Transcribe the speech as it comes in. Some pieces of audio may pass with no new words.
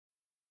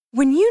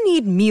When you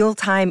need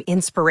mealtime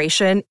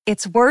inspiration,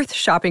 it's worth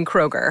shopping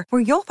Kroger,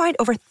 where you'll find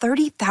over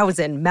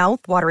 30,000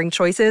 mouth-watering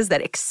choices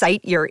that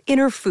excite your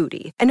inner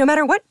foodie. And no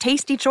matter what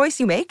tasty choice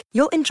you make,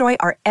 you'll enjoy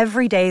our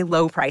everyday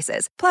low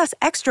prices, plus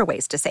extra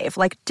ways to save,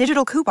 like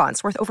digital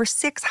coupons worth over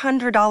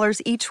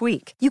 $600 each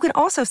week. You can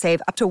also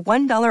save up to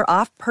 $1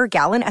 off per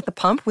gallon at the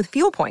pump with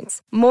fuel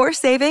points. More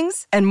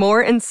savings and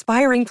more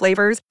inspiring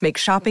flavors make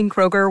shopping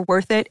Kroger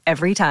worth it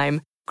every time.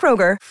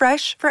 Kroger,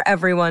 fresh for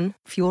everyone.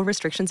 Fuel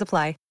restrictions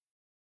apply.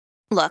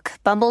 Look,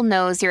 Bumble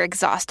knows you're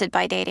exhausted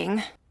by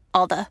dating.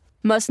 All the,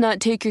 must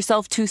not take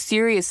yourself too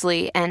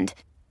seriously, and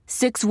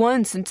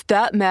 6'1" since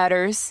that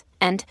matters,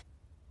 and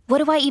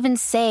what do I even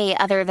say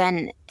other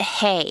than,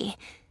 hey?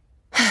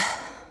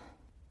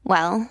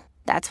 Well,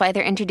 that's why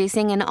they're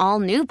introducing an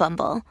all-new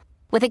Bumble,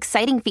 with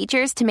exciting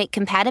features to make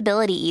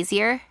compatibility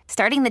easier,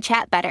 starting the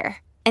chat better,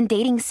 and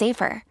dating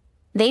safer.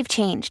 They've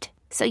changed,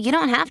 so you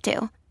don't have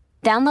to.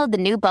 Download the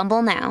new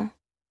Bumble now.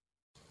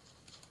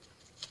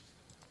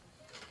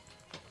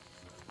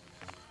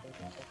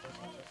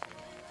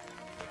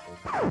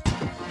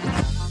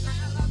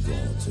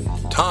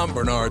 Tom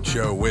Bernard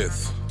Show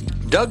with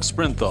Doug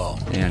Sprinthal,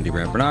 Andy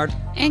Brant Bernard,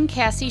 and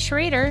Cassie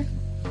Schrader.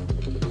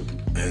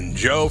 And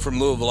Joe from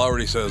Louisville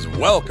already says,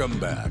 welcome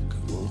back.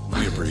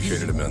 We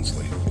appreciate it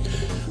immensely.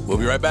 We'll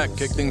be right back.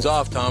 Kick things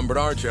off, Tom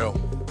Bernard Show.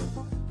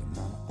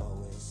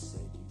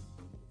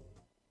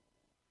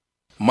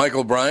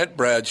 Michael Bryant,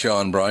 Bradshaw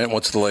and Bryant,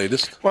 what's the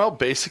latest? Well,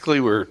 basically,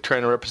 we're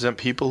trying to represent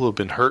people who have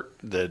been hurt,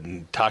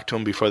 then talk to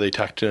them before they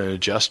talk to an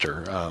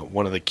adjuster.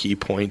 One of the key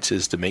points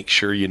is to make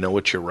sure you know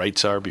what your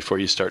rights are before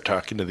you start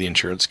talking to the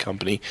insurance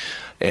company,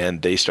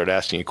 and they start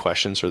asking you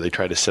questions or they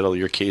try to settle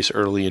your case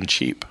early and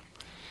cheap.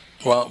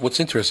 Well,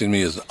 what's interesting to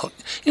me is, a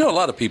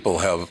lot of people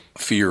have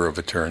fear of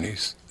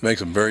attorneys. It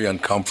makes them very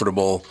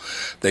uncomfortable.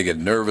 They get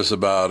nervous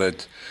about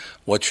it.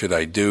 What should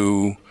I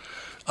do?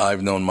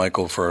 I've known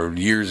Michael for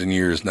years and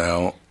years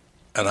now,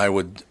 and I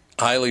would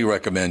highly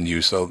recommend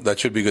you. So that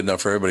should be good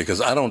enough for everybody, because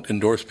I don't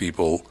endorse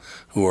people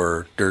who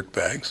are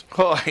dirtbags.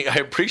 Well, I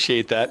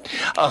appreciate that.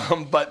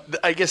 But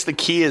I guess the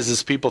key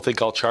is people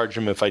think I'll charge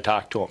them if I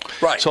talk to them.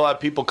 Right. So a lot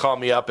of people call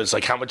me up. It's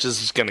like, how much is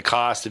this going to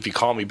cost if you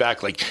call me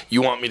back? Like,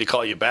 you want me to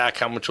call you back?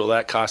 How much will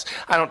that cost?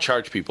 I don't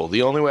charge people.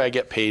 The only way I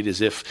get paid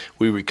is if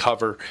we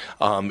recover,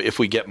 if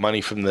we get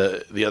money from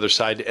the other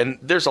side. And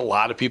there's a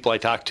lot of people I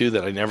talk to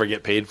that I never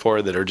get paid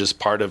for that are just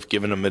part of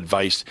giving them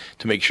advice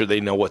to make sure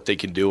they know what they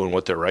can do and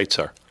what their rights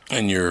are.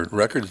 And your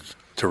record's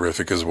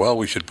terrific as well,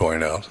 we should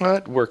point out.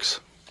 It works.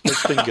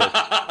 It's been good.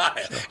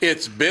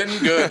 It's been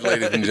good,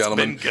 ladies and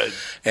gentlemen. It's been good.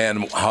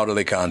 And how do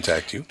they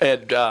contact you?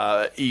 And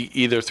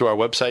either through our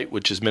website,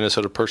 which is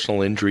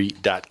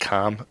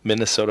minnesotapersonalinjury.com,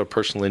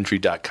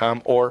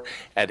 minnesotapersonalinjury.com, or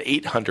at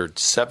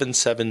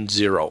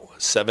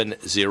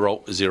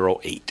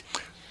 800-770-7008.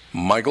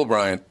 Michael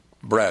Bryant,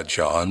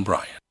 Bradshaw and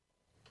Bryant.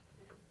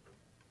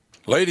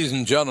 Ladies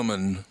and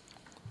gentlemen,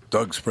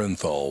 Doug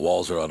Sprinthal,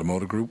 Walser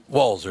Automotive Group,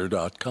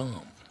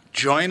 walser.com.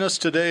 Join us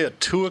today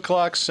at 2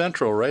 o'clock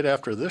Central, right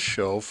after this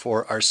show,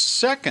 for our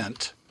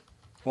second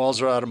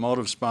Walser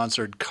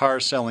Automotive-sponsored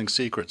Car Selling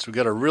Secrets. We've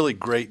got a really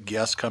great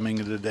guest coming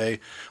in today,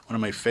 one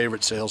of my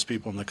favorite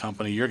salespeople in the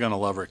company. You're going to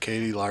love her,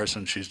 Katie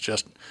Larson.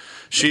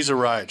 She's a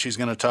riot. She's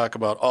going to talk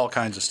about all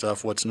kinds of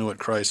stuff, what's new at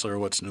Chrysler,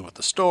 what's new at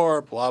the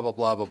store, blah, blah,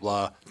 blah, blah,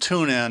 blah.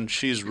 Tune in.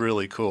 She's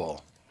really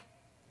cool.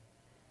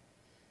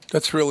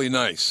 That's really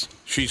nice.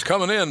 She's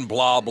coming in,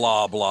 blah,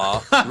 blah,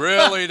 blah.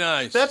 Really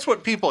nice. That's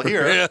what people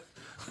hear. Yeah.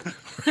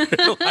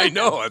 I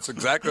know. That's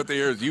exactly what they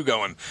hear is you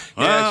going,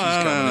 yeah,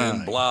 she's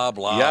coming in, blah,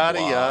 blah, yada,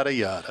 blah. Yada,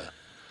 yada,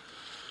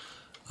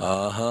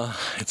 yada.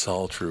 It's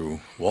all true.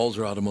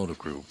 Walser Automotive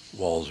Group,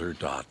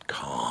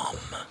 walser.com.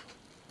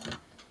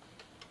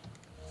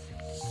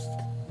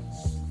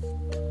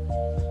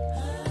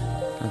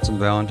 Got some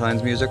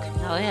Valentine's music.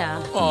 Oh,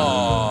 yeah.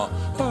 Aw,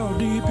 how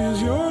deep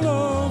is your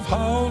love?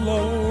 How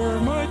low are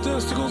my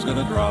testicles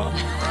gonna drop?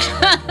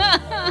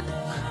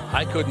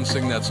 I couldn't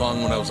sing that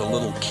song when I was a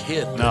little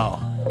kid. No.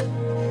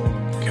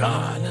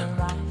 God.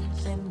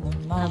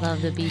 I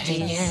love the Bee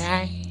Gees.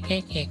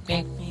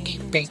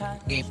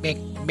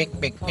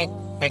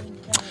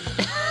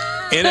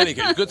 In any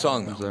case, good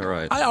song though. Is that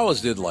right? I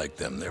always did like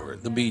them.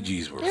 The Bee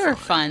Gees were They were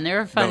fun. They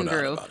were a fun No doubt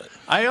group. about it.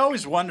 I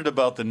always wondered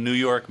about the New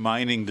York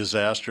mining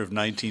disaster of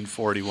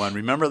 1941.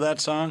 Remember that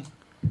song?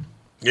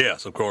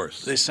 Yes, of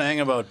course. They sang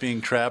about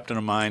being trapped in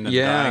a mine and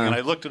Yeah. dying, and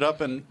I looked it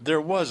up, and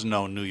there was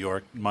no New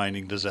York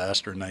mining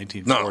disaster in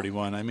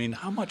 1941. I mean,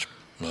 how much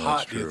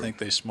pot do you true. think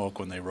they smoked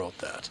when they wrote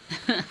that?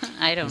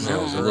 I don't That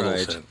know. was a little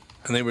Right. sad.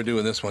 And they were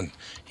doing this one.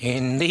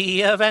 In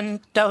the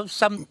event of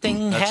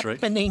something That's right.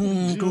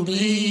 happening to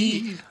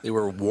me. They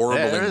were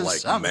warbling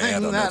like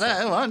mad on that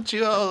song. want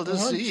you all to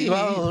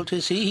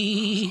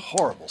see.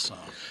 Horrible song.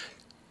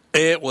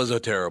 It was a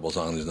terrible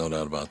song. There's no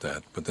doubt about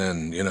that. But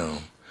then,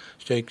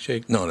 shake,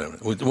 shake. No.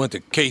 We went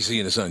to Casey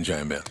and the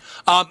Sunshine Band.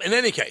 In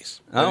any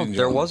case. Oh,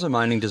 there was a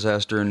mining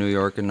disaster in New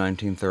York in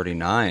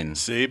 1939.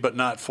 See, but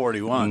not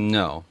 41.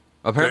 No.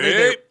 Apparently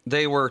Hey.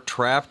 they were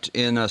trapped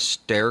in a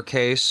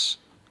staircase,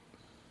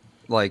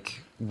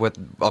 like with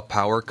a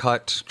power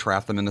cut,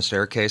 trapped them in the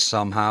staircase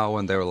somehow,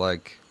 and they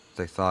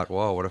thought,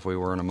 whoa, what if we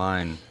were in a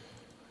mine?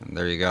 And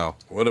there you go.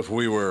 What if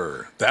we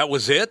were? That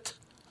was it?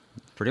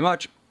 Pretty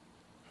much.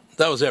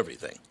 That was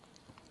everything.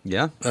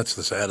 Yeah. That's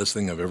the saddest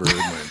thing I've ever heard in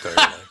my entire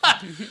life.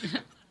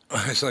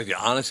 It's like,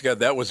 honest to God,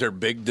 that was their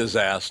big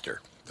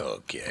disaster.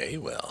 Okay,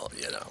 well,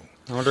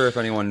 I wonder if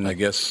anyone... I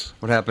guess...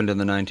 What happened in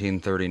the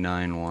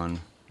 1939 one?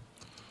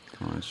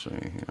 Let's see,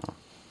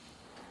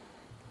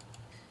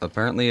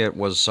 Apparently it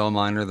was so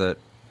minor that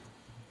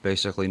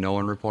basically no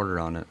one reported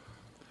on it.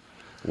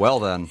 Well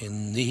then.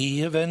 In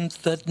the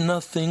event that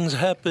nothing's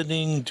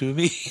happening to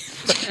me.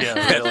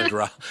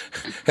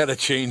 Had to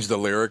change the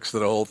lyrics to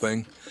the whole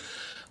thing.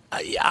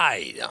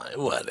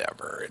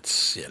 Whatever.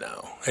 It's,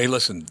 Hey,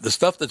 listen, the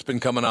stuff that's been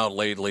coming out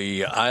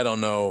lately, I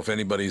don't know if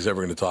anybody's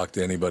ever going to talk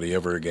to anybody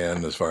ever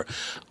again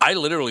I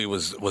literally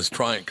was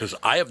trying, because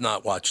I have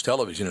not watched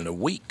television in a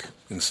week,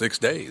 in 6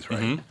 days, right?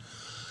 Mm-hmm.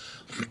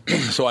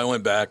 So I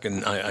went back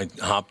and I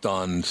hopped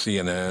on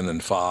CNN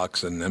and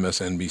Fox and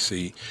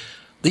MSNBC.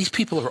 These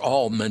people are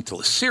all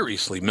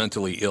seriously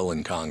mentally ill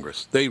in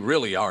Congress. They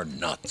really are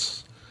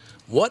nuts.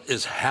 What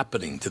is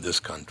happening to this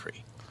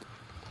country?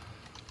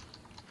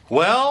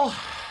 Well,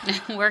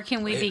 where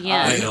can we begin?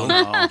 I don't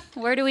know.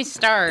 Where do we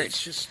start?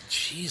 It's just,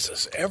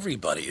 Jesus,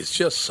 everybody is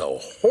just so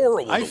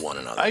horrible to one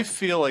another. I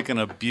feel like an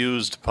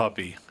abused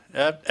puppy.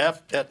 At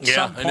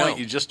some point,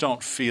 you just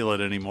don't feel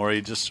it anymore.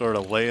 You just sort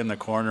of lay in the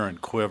corner and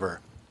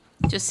quiver.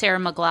 Just Sarah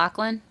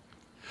McLachlan?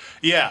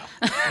 Yeah.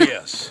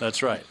 Yes.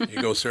 That's right.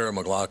 You go Sarah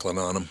McLachlan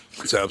on them.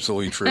 It's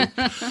absolutely true.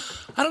 I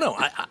don't know.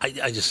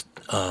 I just...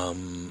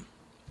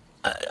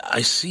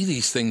 I see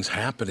these things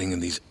happening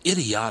and these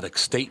idiotic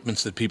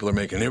statements that people are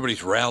making.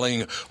 Everybody's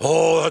rallying,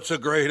 oh, that's a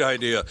great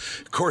idea.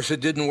 Of course,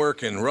 it didn't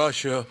work in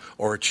Russia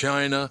or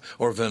China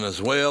or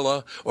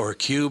Venezuela or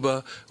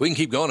Cuba. We can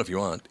keep going if you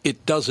want.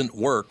 It doesn't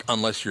work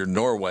unless you're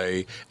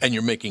Norway and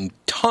you're making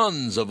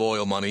tons of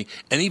oil money,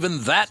 and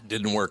even that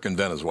didn't work in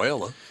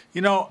Venezuela.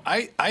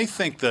 I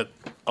think that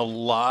a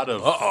lot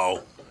of...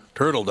 Uh-oh.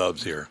 Turtle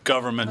doves here.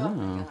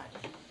 Government...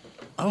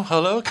 Oh,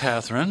 hello,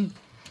 Catherine.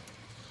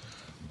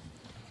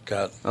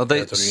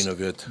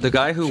 The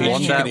guy who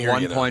won that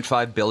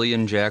 1.5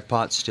 billion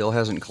jackpot still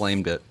hasn't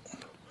claimed it,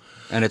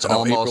 and it's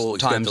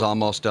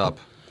almost up.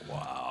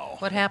 Wow!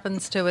 What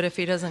happens to it if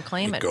he doesn't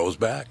claim it? It goes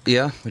back.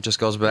 Yeah, it just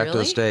goes back to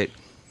the state.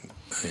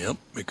 Yep,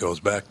 it goes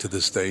back to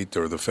the state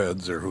or the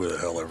feds or who the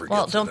hell ever.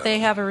 Well, gets don't they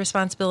have a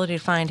responsibility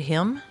to find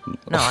him?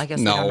 No, I guess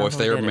no. They don't know If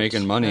they were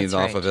making money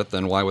off of it,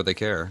 then why would they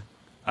care?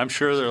 I'm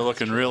sure they're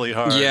looking really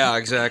hard. Yeah,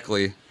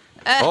 exactly.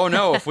 Oh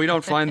no! If we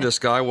don't find this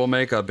guy, we'll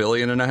make $1.5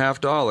 billion.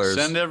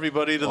 Send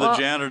everybody to the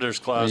janitor's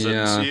closet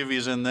and see if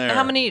he's in there.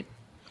 How many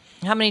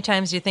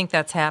times do you think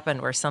that's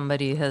happened where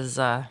somebody has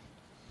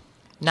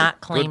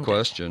not claimed Good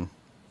question.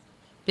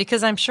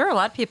 Because I'm sure a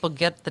lot of people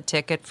get the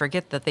ticket,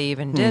 forget that they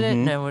even did it,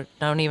 and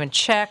don't even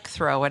check,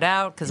 throw it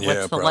out, because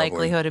what's the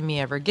likelihood of me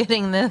ever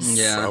getting this?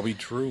 Yeah, probably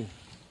true.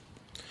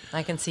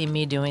 I can see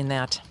me doing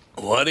that.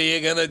 What are you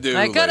going to do?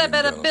 I could have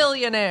been a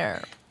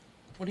billionaire.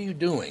 What are you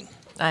doing?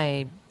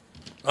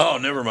 Oh,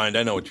 never mind.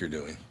 I know what you're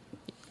doing.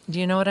 Do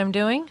you know what I'm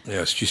doing?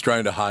 Yes, she's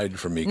trying to hide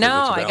from me.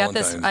 No, it's I got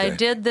this. Day. I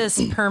did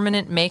this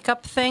permanent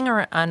makeup thing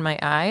on my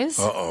eyes.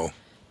 Uh-oh.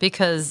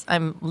 Because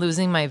I'm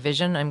losing my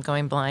vision. I'm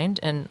going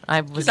blind, and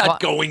I was not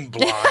going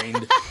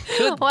blind.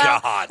 Good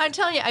God! I'm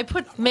telling you, I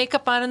put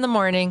makeup on in the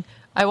morning.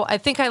 I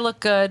think I look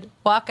good.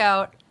 Walk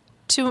out.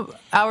 2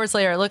 hours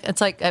later, I look. It's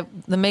like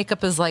the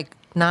makeup is like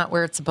not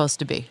where it's supposed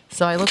to be.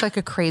 So I look like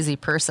a crazy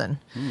person.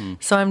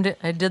 So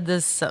I did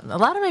this. A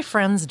lot of my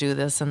friends do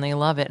this, and they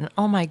love it. And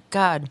oh my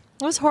God,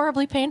 it was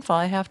horribly painful,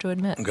 I have to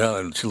admit.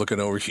 God, she's looking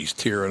over. She's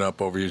tearing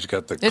up over you. She's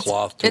got the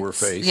cloth to her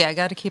face. Yeah, I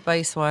got to keep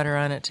ice water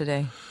on it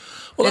today.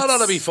 Well, that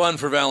ought to be fun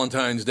for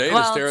Valentine's Day,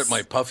 to stare at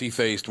my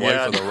puffy-faced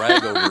wife with a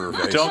rag over her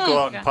face. Don't go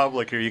out in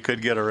public or you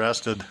could get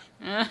arrested.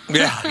 Yeah,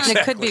 exactly.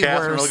 It could be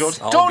Catherine worse. will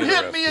go, don't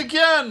hit me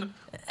again!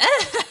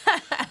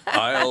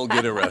 I'll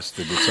get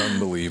arrested. It's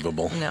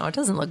unbelievable. No, it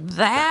doesn't look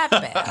that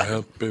bad.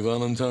 Happy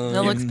Valentine's.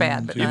 It looks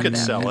bad, but you not could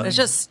bad. sell it.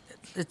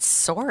 It's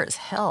sore as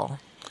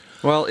hell.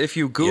 Well, if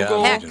you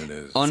Google it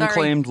is.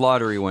 unclaimed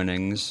lottery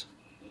winnings,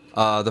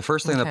 the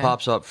first thing that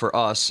pops up for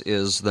us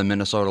is the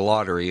Minnesota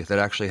Lottery that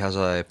actually has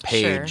a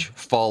page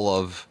full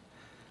of...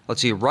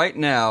 Let's see, right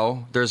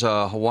now, there's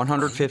a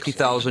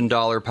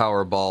 $150,000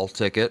 Powerball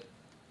ticket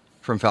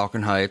from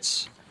Falcon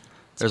Heights.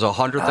 There's a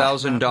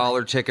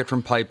 $100,000 ticket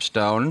from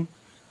Pipestone.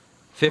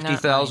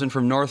 $50,000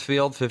 from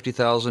Northfield.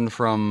 $50,000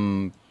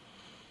 from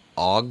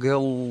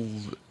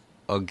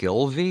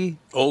Ogilvy.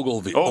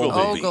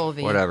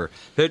 Whatever.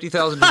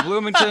 $50,000 from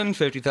Bloomington.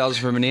 $50,000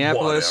 from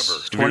Minneapolis.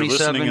 Whatever. If you're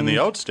listening in the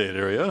outstate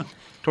area.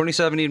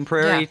 27 Eden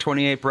Prairie.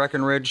 28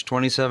 Breckenridge.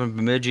 27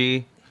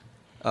 Bemidji.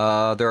 There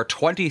are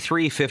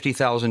 23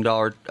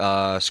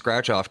 $50,000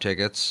 scratch-off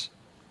tickets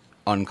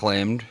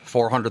unclaimed.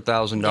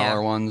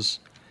 $400,000 ones.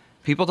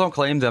 People don't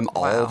claim them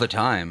all the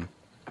time.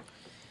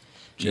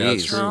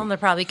 Jeez. Well, they're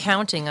probably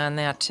counting on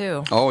that,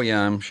 too. Oh,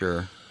 yeah, I'm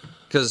sure.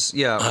 Because,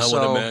 I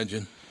would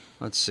imagine.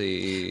 Let's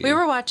see. We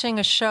were watching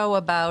a show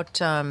about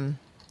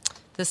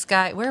this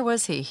guy. Where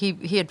was he?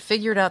 He had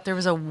figured out there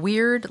was a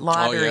weird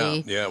lottery.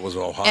 Oh, yeah. It was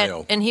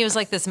Ohio. And he was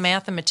like this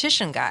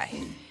mathematician guy.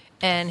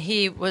 And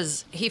he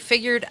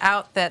figured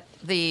out that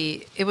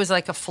it was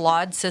like a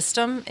flawed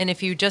system, and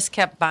if you just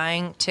kept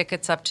buying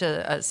tickets up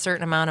to a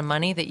certain amount of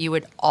money, that you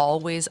would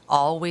always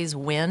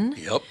win.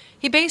 Yep.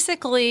 He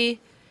basically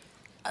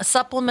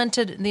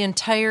supplemented the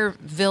entire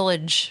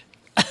village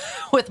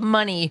with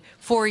money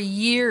for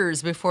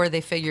years before they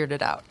figured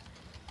it out.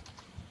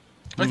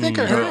 I think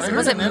I heard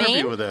Was it an interview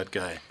Maine? with that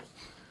guy.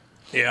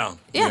 Yeah.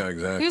 Yeah,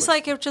 Exactly. He was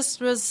like, it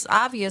just was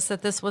obvious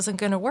that this wasn't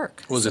going to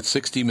work. Was it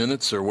 60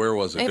 Minutes or where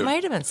was it? It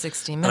might have been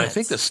 60 And minutes. I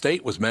think the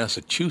state was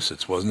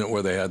Massachusetts, wasn't it,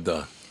 where they had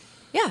the...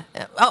 Yeah.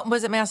 Oh,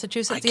 was it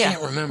Massachusetts? I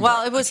can't remember. Well,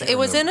 I it was can't in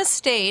remember. a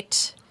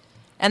state,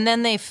 and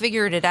then they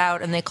figured it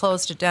out, and they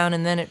closed it down,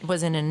 and then it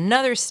was in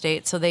another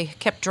state, so they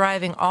kept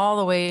driving all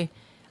the way,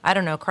 I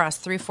don't know, across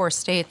 3-4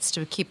 states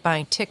to keep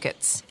buying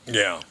tickets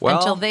Yeah. Well,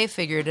 until they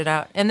figured it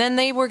out. And then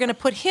they were going to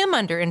put him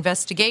under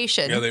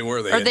investigation. Yeah, they were.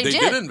 Or They did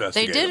did.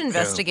 investigate They did him,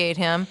 investigate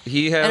him.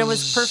 He And it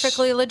was has-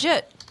 perfectly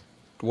legit.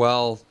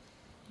 well,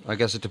 I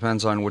guess it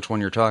depends on which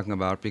one you're talking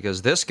about,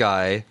 because this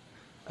guy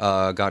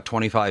got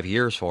 25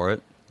 years for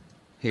it.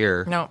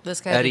 Here. No,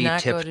 this guy Eddie did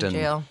not go to Tipton.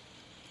 jail.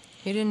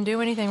 He didn't do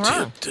anything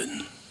wrong.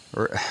 Tipton.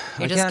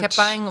 He just kept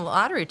buying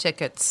lottery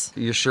tickets.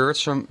 You sure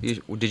it's from?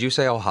 Did you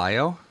say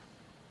Ohio?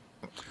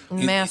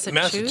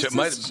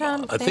 Massachusetts,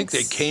 John I think they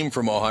thinks? came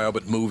from Ohio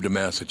but moved to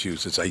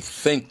Massachusetts. I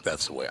think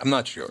that's the way. I'm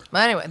not sure.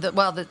 Well, anyway,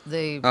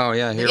 the Oh,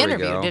 yeah, here we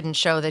interview go. didn't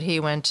show that he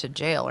went to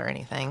jail or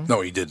anything.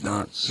 No, he did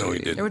not. Let's No, he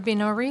see. didn't. There would be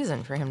no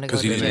reason for him to go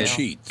Because to he jail. didn't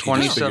cheat. He just figured out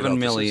 27 the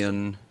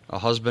million. A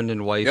husband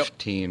and wife Yep.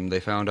 team. They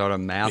found out a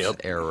math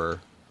Yep.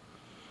 error.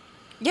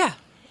 Yeah.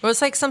 It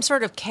was like some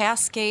sort of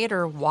cascade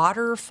or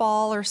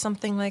waterfall or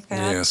something like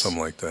that. Yeah,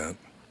 something like that.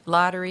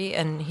 Lottery,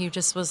 and he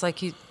just was like,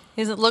 he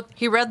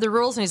read the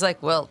rules, and he's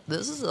like, well,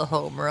 this is a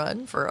home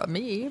run for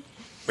me.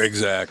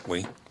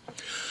 Exactly. I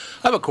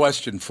have a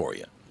question for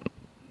you.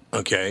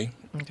 Okay?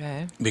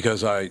 Okay.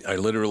 Because I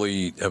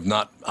literally have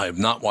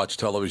not watched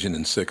television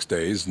in 6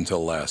 days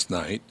until last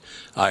night.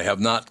 I have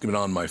not been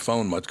on my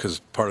phone much because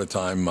part of the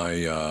time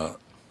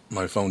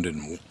my phone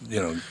didn't,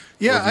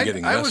 Yeah, wasn't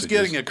getting I was messages.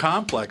 getting a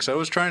complex. I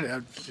was trying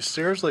to.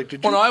 Sarah's like,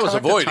 did you? Well, no, I was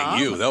talk to avoiding Tom?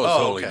 you. That was Oh,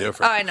 totally okay. Oh,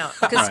 different. I know,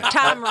 because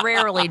Tom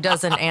rarely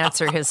doesn't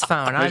answer his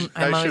phone. I'm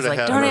I always shoulda like,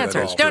 had don't it answer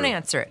at it, all. don't True.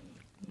 answer it.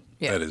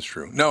 Yeah. That is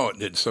true. No,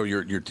 so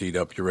you're teed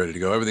up. You're ready to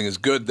go. Everything is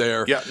good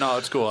there. Yeah, no,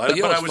 it's cool. But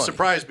you know But I what's was funny?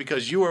 surprised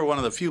because you are one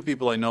of the few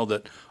people I know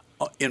that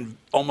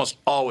almost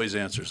always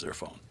answers their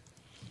phone.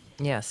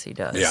 Yes, he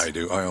does. Yeah, I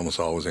do. I almost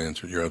always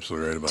answer. You're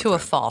absolutely right about To that. a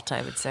fault,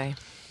 I would say.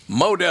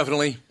 Mo,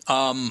 definitely.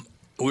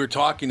 We were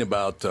talking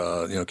about,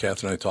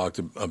 Kath and I talked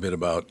a bit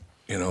about,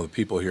 the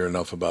people hear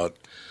enough about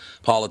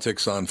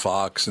politics on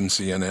Fox and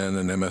CNN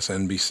and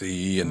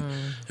MSNBC, and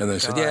they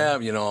said, yeah,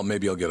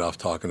 maybe I'll get off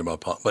talking about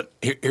politics. But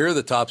here are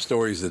the top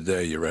stories of the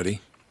day. You ready?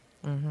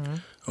 Mm-hmm.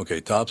 Okay,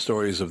 top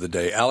stories of the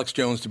day. Alex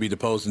Jones to be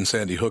deposed in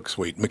Sandy Hook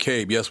suite.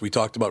 McCabe, yes, we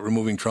talked about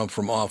removing Trump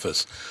from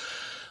office.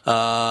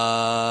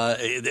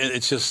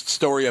 It's just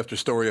story after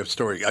story after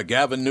story.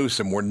 Gavin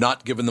Newsom, we're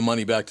not giving the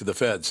money back to the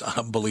feds.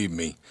 Believe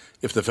me,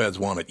 if the feds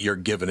want it, you're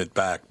giving it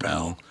back,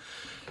 pal.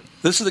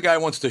 This is the guy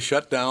who wants to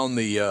shut down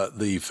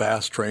the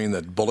fast train,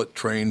 that bullet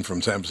train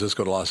from San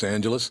Francisco to Los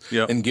Angeles,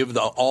 and give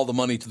all the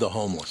money to the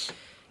homeless.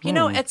 You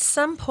know, at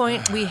some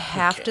point, we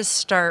have to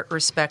start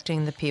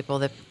respecting the people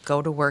that go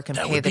to work and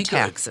That pay would the be good.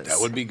 taxes. That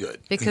would be good.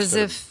 Because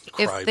Instead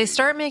of if they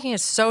start making it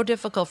so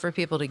difficult for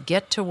people to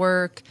get to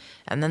work,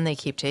 and then they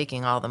keep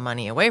taking all the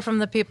money away from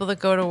the people that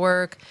go to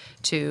work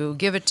to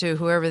give it to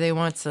whoever they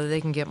want so they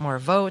can get more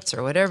votes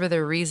or whatever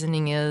their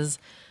reasoning is,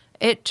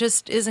 it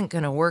just isn't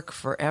going to work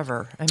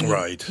forever. I mean,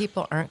 Right.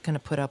 people aren't going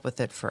to put up with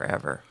it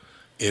forever.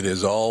 It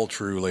is all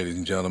true, ladies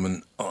and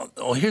gentlemen.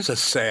 Oh, here's a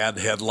sad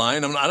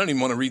headline. I don't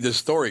even want to read this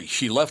story.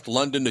 She left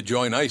London to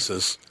join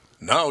ISIS.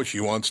 Now she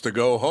wants to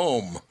go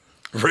home.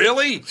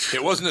 Really?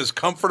 It wasn't as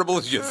comfortable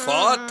as you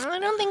thought? I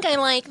don't think I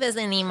like this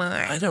anymore.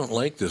 I don't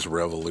like this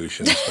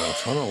revolution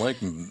stuff. I don't like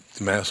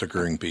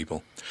massacring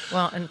people.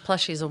 Well, and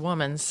plus she's a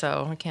woman,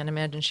 so I can't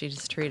imagine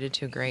she's treated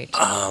too great.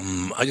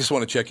 I just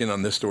want to check in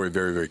on this story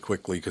very, very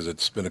quickly because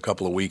it's been a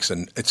couple of weeks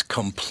and it's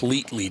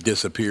completely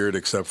disappeared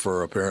except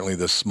for apparently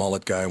the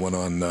Smollett guy went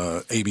on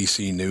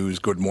ABC News,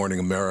 Good Morning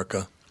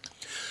America.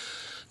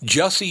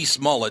 Jussie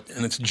Smollett,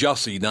 and it's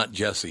Jussie, not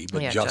Jesse,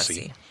 but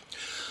Jussie.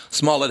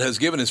 Smollett has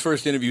given his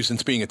first interview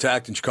since being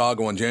attacked in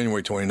Chicago on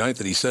January 29th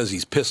that he says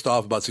he's pissed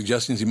off about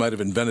suggestions he might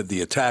have invented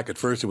the attack. At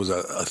first, it was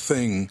a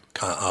thing.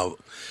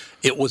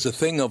 It was a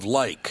thing of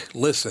like,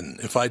 listen,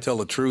 if I tell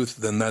the truth,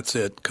 then that's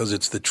it, because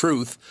it's the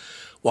truth.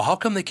 Well, how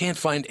come they can't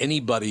find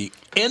anybody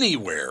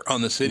anywhere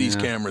on the city's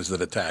cameras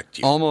that attacked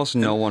you? Almost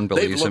no one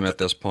believes him at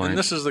this And point.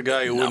 this is the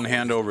guy who wouldn't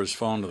hand over his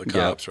phone to the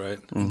cops, right?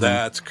 Mm-hmm.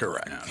 That's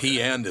correct.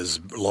 He and his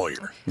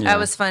lawyer. That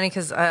was funny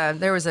because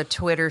there was a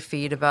Twitter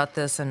feed about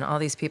this, and all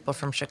these people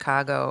from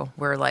Chicago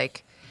were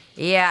like,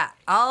 yeah,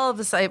 all of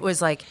this, it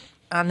was like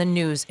on the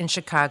news in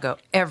Chicago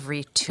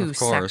every 2 Of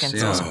course,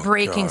 seconds. yeah. It was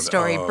breaking God.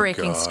 story, Oh,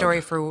 breaking God.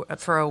 story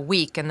for a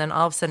week, and then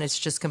all of a sudden it's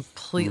just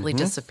completely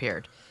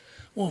disappeared.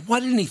 Well, why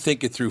didn't he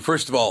think it through?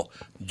 First of all,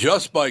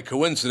 just by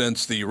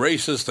coincidence, the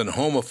racist and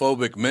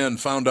homophobic men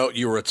found out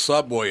you were at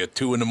Subway at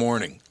 2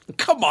 a.m.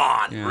 Come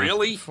on,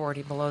 really?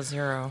 40 below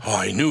zero. Oh,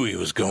 I knew he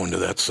was going to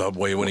that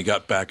Subway when he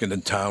got back into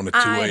town at 2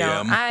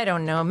 a.m. I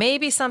don't know.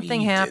 Maybe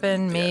something He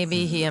happened. didn't.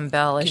 Maybe he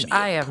embellished. Give me a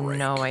I have break.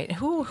 no idea.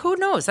 Who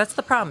knows? That's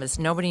the problem. Is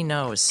nobody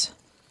knows.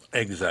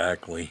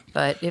 Exactly.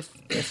 But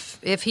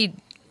if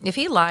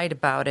he lied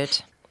about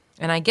it,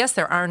 and I guess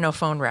there are no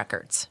phone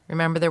records.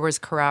 Remember, there was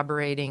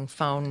corroborating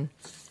phone.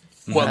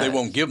 Well, they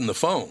won't give him the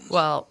phone.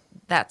 Well,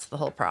 that's the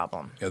whole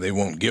problem. Yeah, they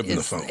won't give him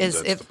the phone.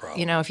 That's If the problem.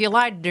 you know, if you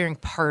lied during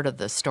part of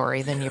the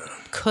story, then you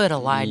could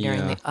have lied during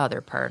Yeah. the other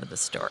part of the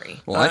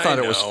story. Well, I thought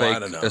it was know, I fake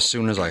don't know. as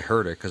soon as I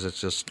heard it because it's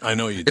just. I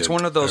know you It's did.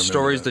 one of I those remember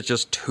stories that. that's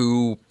just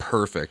too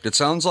perfect. It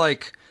sounds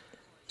like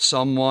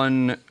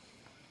someone,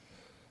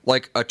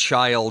 like a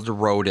child,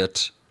 wrote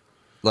it,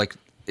 like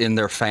in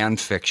their fan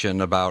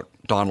fiction about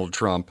Donald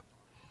Trump.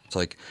 It's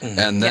like,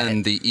 and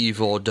then the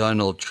evil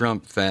Donald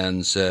Trump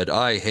fan said,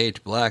 "I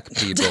hate black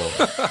people."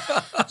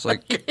 It's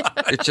like,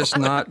 it's just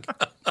not.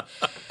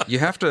 You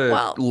have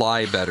to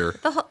lie better.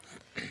 Well,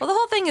 the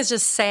whole thing is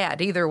just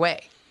sad either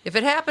way. If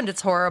it happened,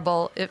 it's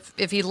horrible.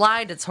 If he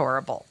lied, it's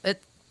horrible.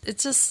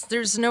 It's just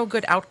there's no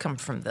good outcome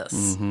from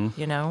this.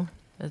 You know,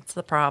 it's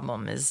the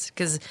problem is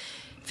because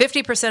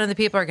 50% of the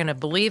people are going to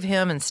believe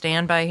him and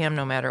stand by him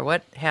no matter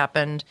what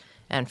happened,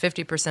 and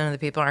 50% of the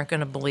people aren't going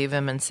to believe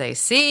him and say,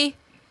 "See,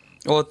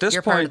 Well, at this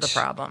you're point, part of the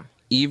problem."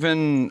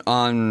 even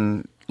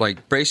on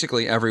like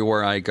basically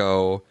everywhere I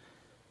go,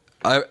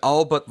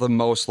 all but the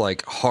most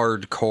like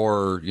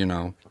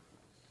hardcore,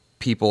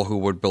 people who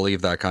would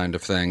believe that kind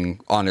of thing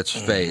on its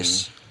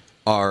face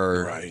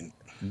are Right.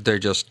 they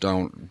just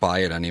don't buy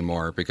it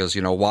anymore because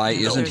why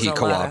isn't There's he a lot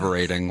of-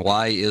 cooperating?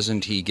 Why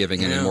isn't he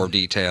giving any more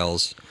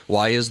details?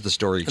 Why is the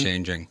story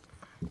changing?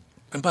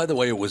 And by the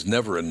way, it was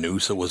never a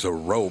noose. It was a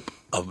rope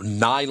of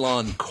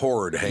nylon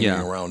cord hanging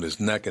Yeah. around his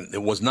neck, and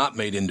it was not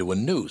made into a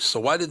noose. So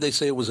why did they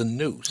say it was a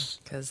noose?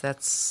 Because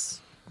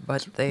that's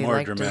what they more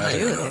like dramatic.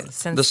 to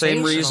do. The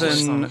same reason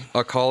Sensationalism.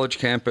 a college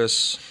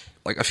campus,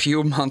 like a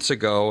few months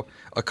ago,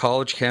 a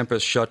college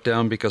campus shut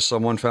down because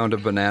someone found a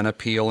banana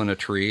peel in a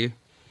tree,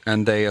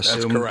 and they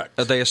assumed correct.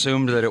 they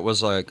assumed that it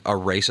was like a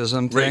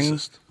racism thing.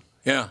 Racist.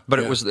 Yeah. But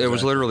yeah, it was exactly.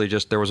 literally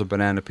just there was a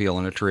banana peel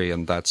in a tree,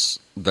 and that's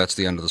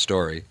the end of the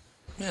story.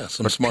 Yeah,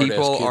 some But smart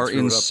people kids are threw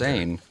it up there.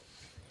 insane.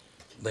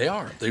 They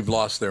are. They've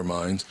lost their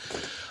minds.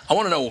 I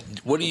want to know,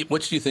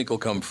 which do you think will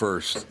come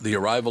first? The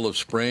arrival of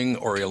spring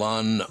or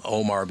Ilhan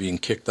Omar being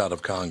kicked out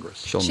of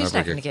Congress? She's She's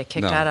not going to get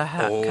kicked no. out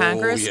of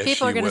Congress. yes,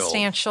 People are she going to will.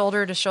 stand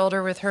shoulder to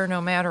shoulder with her no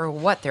matter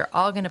what. They're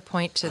all going to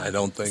point to I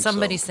don't think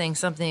somebody so. saying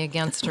something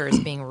against her as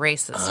being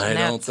racist. I and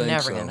don't that's think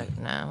never so. going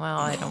to. No, well,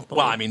 I don't believe.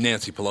 Well, I mean,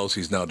 Nancy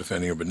Pelosi's now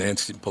defending her, but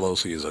Nancy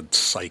Pelosi is a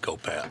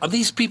psychopath.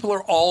 These people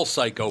are all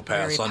psychopaths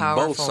very on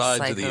powerful both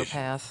sides of the issue.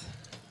 psychopath.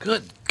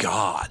 Good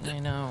God. I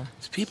know.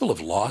 These people have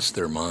lost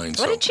their minds.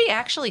 What So- did she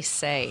actually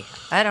say?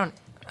 I don't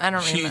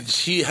remember.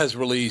 She has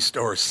released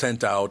or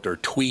sent out or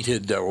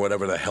tweeted or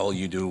whatever the hell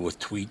you do with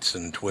tweets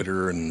and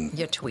Twitter and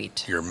You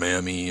tweet. your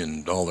mammy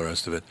and all the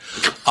rest of it.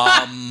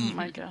 Oh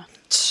my God.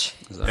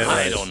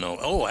 I don't know.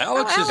 Oh,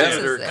 Alex is Alex in. is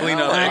Editor, there. clean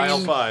up Alex. aisle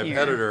 5. Here.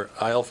 Editor,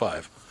 aisle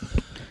 5.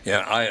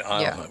 Yeah,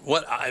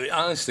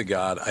 honest to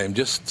God, I am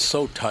just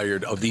so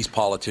tired of these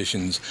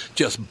politicians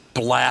just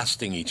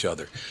blasting each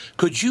other.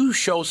 Could you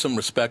show some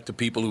respect to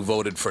people who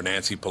voted for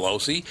Nancy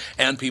Pelosi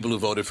and people who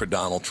voted for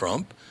Donald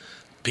Trump?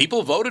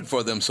 People voted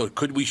for them, so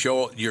could we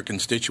show your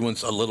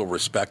constituents a little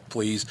respect,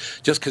 please?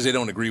 Just because they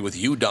don't agree with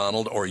you,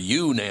 Donald, or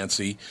you,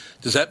 Nancy,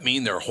 does that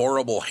mean they're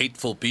horrible,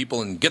 hateful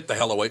people and get the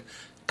hell away?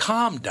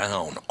 Calm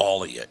down,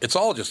 all of you. It's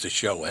all just a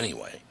show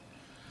anyway.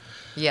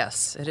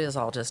 Yes, it is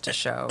all just a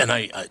show. And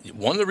I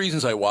one of the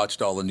reasons I watched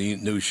all the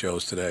news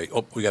shows today.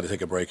 Oh, we got to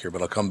take a break here,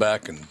 but I'll come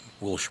back and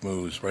we'll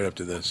schmooze right up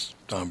to this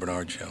Tom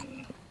Bernard show.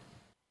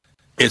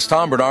 It's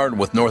Tom Bernard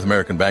with North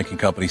American Banking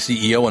Company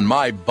CEO and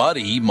my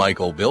buddy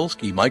Michael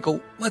Bilski. Michael,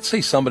 let's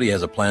say somebody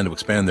has a plan to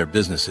expand their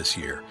business this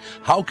year.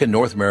 How can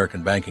North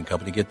American Banking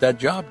Company get that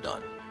job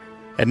done?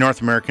 At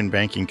North American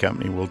Banking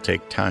Company, we'll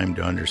take time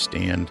to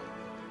understand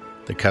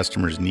the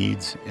customer's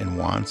needs and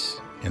wants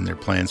and their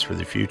plans for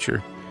the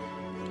future.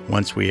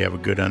 Once we have a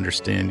good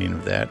understanding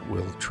of that,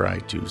 we'll try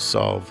to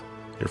solve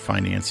their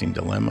financing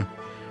dilemma.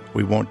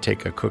 We won't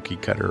take a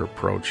cookie-cutter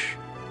approach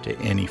to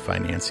any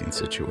financing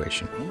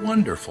situation.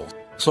 Wonderful.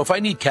 So if I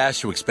need cash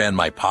to expand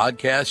my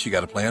podcast, you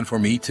got a plan for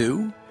me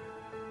too?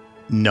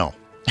 No.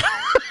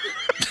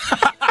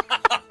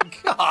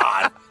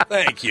 God,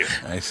 thank you.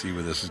 I see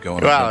where this is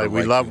going. Well,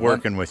 we love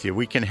working with you.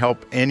 We can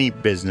help any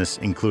business,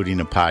 including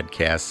a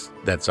podcast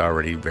that's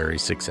already very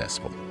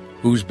successful.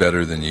 Who's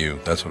better than you?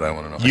 That's what I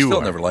want to know. You I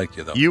still are. never liked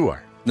you, though. You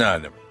are. No, I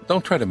never.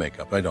 Don't try to make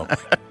up. I don't like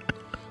it.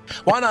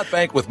 Why not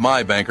bank with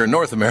my banker,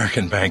 North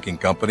American Banking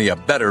Company, a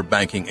better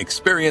banking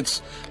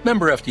experience,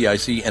 member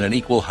FDIC, and an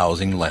equal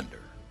housing lender?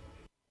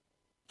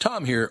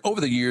 Tom here.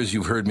 Over the years,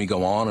 you've heard me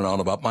go on and on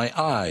about my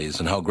eyes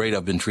and how great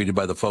I've been treated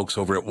by the folks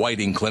over at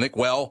Whiting Clinic.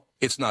 Well,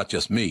 it's not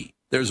just me.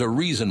 There's a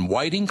reason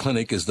Whiting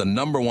Clinic is the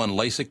 #1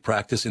 LASIK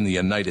practice in the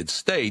United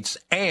States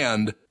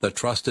and the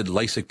trusted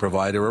LASIK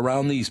provider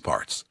around these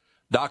parts.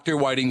 Dr.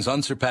 Whiting's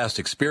unsurpassed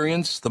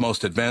experience, the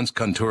most advanced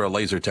Contura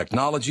laser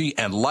technology,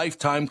 and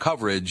lifetime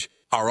coverage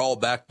are all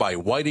backed by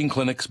Whiting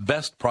Clinic's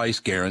best price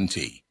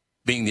guarantee.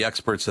 Being the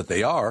experts that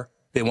they are,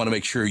 they want to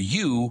make sure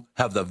you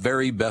have the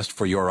very best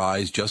for your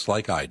eyes, just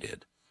like I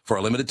did. For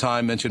a limited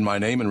time, mention my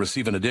name and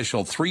receive an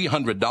additional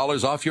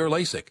 $300 off your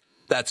LASIK.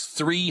 That's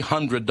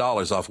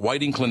 $300 off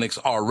Whiting Clinic's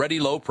already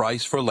low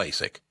price for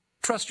LASIK.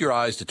 Trust your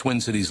eyes to Twin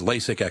Cities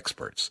LASIK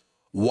experts.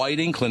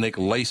 Whiting Clinic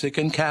LASIK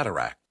and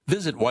Cataract.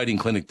 Visit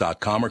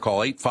whitingclinic.com or call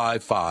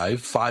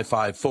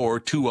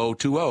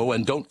 855-554-2020,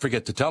 and don't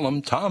forget to tell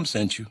them Tom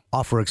sent you.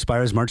 Offer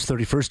expires March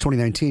 31st,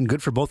 2019.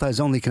 Good for both eyes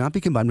only. Cannot be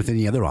combined with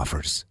any other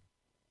offers.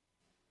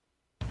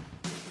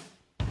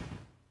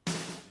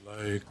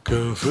 Like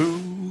a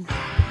fool.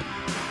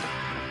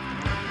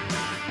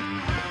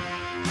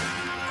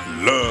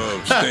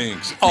 Love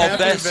stinks. Oh,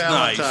 Happy that's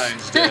Valentine's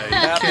nice. Day.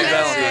 Happy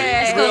Valentine's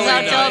Day. This goes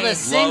out to all the Love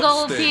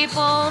single stinks.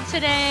 people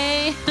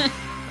today.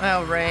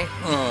 Oh, right.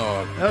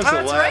 Oh, That was Oh, a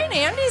that's lot. right.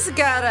 Andy's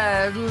got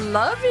a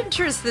love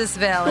interest this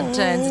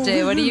Valentine's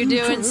Day. What are you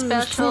doing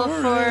special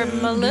for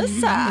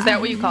Melissa? Is that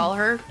what you call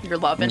her? Your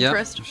love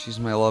interest? Yep, she's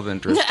my love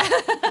interest.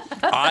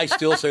 I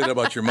still say that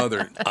about your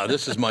mother.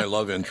 This is my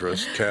love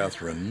interest,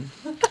 Catherine.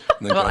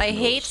 Well, I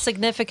hate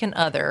significant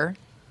other.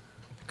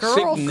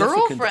 Significant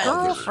girlfriend.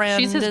 other.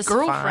 Girlfriend She's his is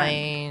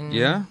girlfriend. fine.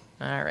 Yeah?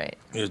 All right.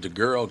 Is the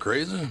girl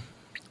crazy?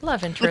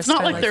 Love interest. It's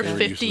not I like they're that.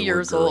 50 the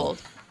years word girl.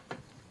 old.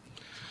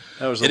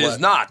 That was a It lot. is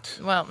not.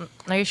 Well,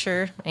 are you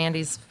sure?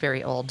 Andy's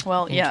very old.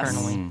 Well,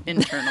 internally. yes.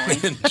 Internally.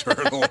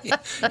 Internally,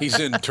 he's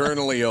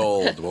internally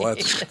old. Well,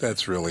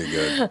 that's really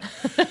good.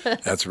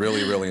 That's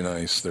really, really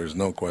nice. There's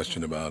no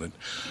question about it.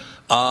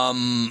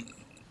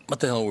 What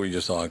the hell were we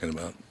just talking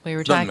about? We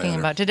were Doesn't talking matter.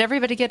 about. Did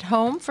everybody get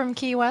home from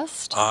Key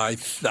West? I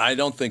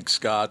don't think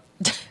Scott.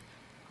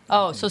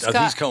 Oh, so He's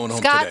Scott. coming home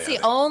Scott's today, I the think.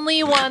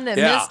 only one that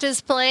Yeah. missed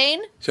his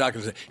plane. Scott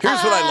can say,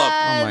 here's what I love.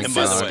 Oh, my And by the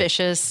way,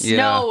 Suspicious. Yeah.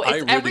 No, I it's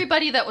really-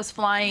 everybody that was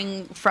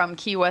flying from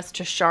Key West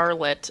to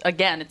Charlotte.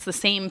 Again, it's the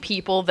same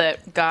people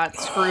that got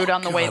screwed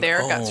on the way God. there,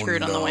 got Oh,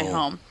 screwed on the way no.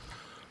 home.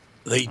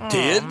 they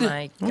did.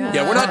 My God.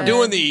 Yeah, we're not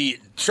doing the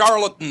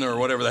Charlatan or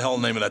whatever the hell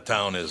the name of that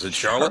town is. It's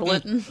Charlatan.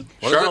 Charlatan.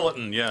 What is it?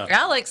 Charlatan, yeah.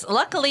 Alex,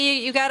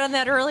 luckily you got on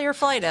that earlier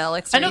flight,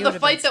 Alex. I or know you the would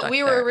have been flight that stuck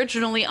we were there.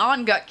 originally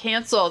on got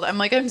canceled. I'm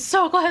like, I'm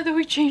so glad that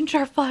we changed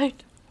our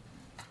flight.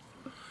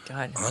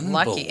 God,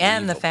 lucky.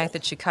 And the Unbelievable. fact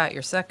that you caught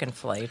your second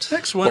flight.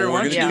 Next winter, we're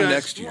why don't, gonna you do guys,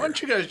 next year. why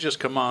don't you guys just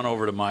come on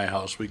over to my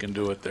house? We can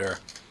do it there.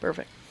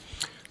 Perfect.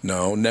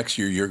 No, next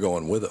year you're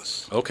going with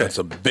us. Okay. That's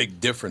a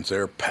big difference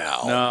there,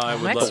 pal. No, I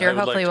would Next lo- I year, would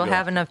like hopefully to we'll go.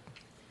 have enough.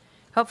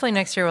 Hopefully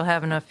next year we'll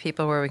have enough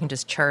people where we can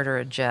just charter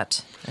a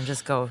jet and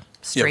just go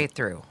straight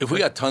through. If we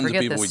got tons of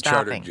Forget people, the we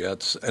charter stopping.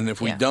 jets. And if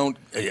we Yeah. don't,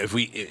 if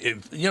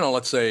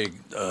let's say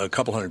a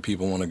couple hundred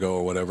people want to go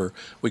or whatever,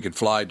 we could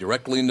fly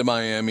directly into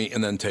Miami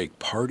and then take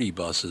party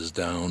buses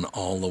down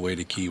all the way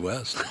to Key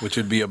West, which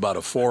would be about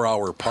a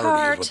 4-hour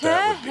party, is what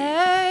that would be.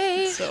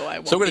 Party. So I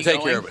won't So we're going be to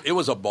take care going. of it. It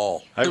was a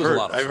ball. It I've was heard, a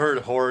lot of I've fun. heard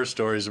horror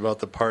stories about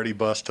the party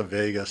bus to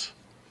Vegas.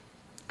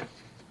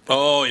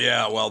 Oh,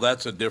 yeah. Well,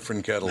 that's a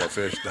different kettle of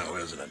fish now,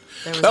 isn't it?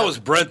 There was That a- was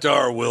Brent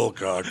R.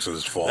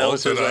 Wilcox's fault. That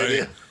was his today.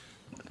 idea.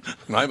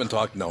 I haven't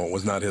talked. No, it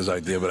was not his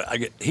idea, but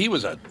he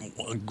was a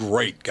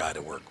great guy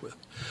to work with.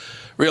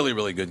 Really,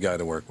 really good guy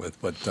to work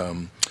with. But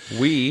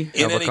We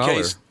in have a any caller.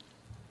 case,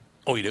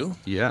 oh, you do?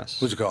 Yes.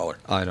 Who's the caller?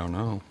 I don't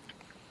know.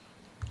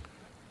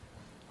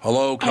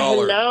 Hello,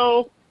 caller.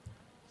 Hello.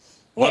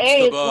 What's Hey,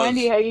 the it's buzz?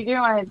 Wendy. How you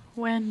doing?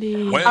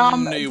 Wendy.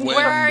 Wendy,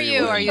 Where are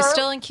you? Are you Wendy.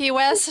 still in Key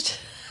West?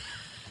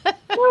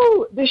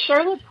 Woo, the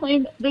Charlotte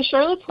plane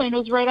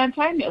was right on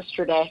time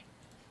yesterday.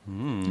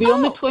 The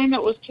only plane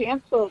that was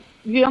canceled,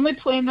 the only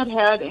plane that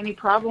had any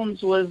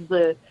problems was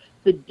the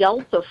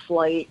Delta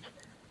flight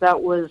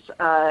that was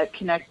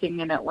connecting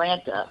in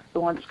Atlanta, the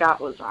one Scott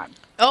was on.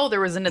 Oh,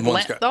 there was an One's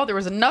Atlanta. got- Oh, there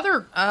was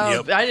another. Oh,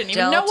 Yep. I didn't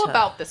even know Delta.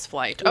 about this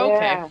flight.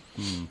 Okay.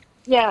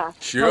 Yeah.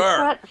 Sure.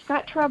 Well,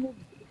 Scott traveled.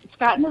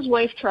 Scott and his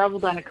wife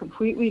traveled on a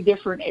completely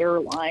different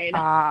airline.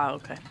 Ah,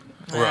 okay.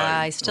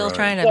 Right, Still right.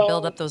 trying to So-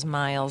 build up those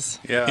miles.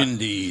 Yeah.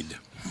 Indeed.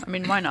 I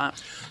mean, why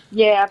not?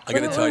 Yeah. I got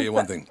to tell you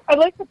one thing. I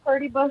like the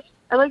party bus.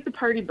 I like the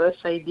party bus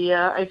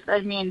idea. I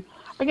mean,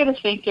 I got to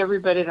thank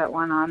everybody that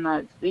went on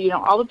that. You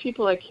know, all the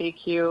people at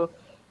KQ.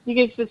 You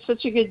guys did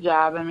such a good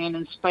job. I mean,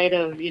 in spite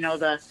of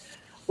the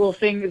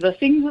things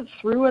that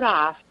threw it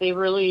off, they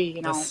really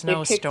they picked it up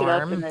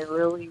snowstorm. and they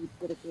really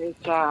did a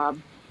great job.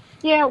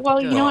 Yeah.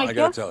 Well, No, I I got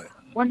guess to tell you.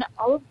 when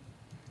all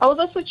of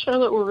us at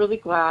Charlotte were really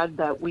glad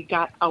that we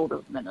got out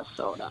of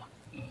Minnesota.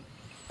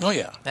 Oh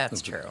yeah,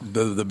 That's true.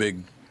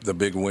 The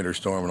big winter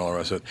storm and all the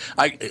rest of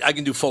it. I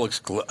can do full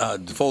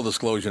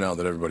disclosure now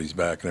that everybody's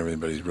back and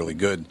everybody's really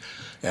good,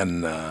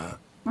 and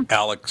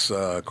Alex,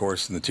 of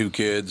course, and the two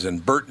kids,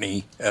 and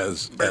Brittany,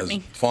 as Brittany.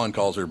 Fawn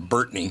calls her,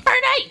 Brittany.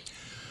 Bernie!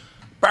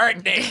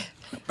 Birthday.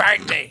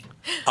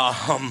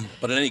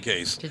 But in any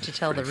case, did you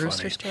tell the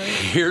rooster story?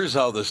 Here's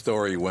how the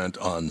story went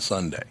on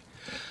Sunday.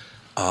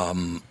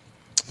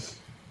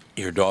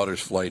 Your daughter's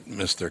flight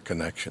missed their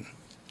connection.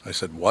 I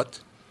said,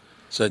 what?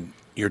 Said,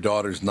 your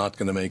daughter's not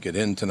going to make it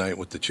in tonight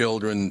with the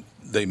children.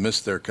 They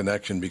missed their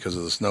connection because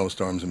of the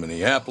snowstorms in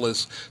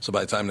Minneapolis. So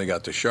by the time they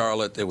got to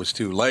Charlotte, it was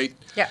too late.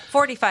 Yeah,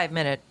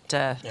 45-minute.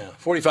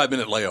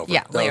 45-minute layover.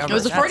 Yeah, layover. It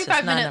was a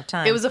 45-minute.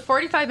 It was a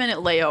 45-minute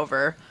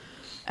layover,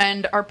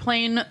 and our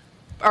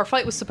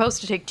flight was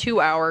supposed to take 2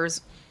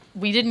 hours.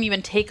 We didn't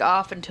even take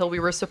off until we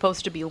were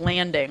supposed to be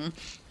landing,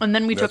 and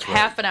then we took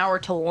half an hour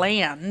to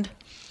land.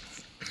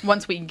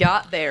 Once we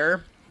got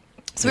there,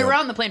 so we were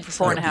on the plane for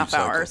 4.5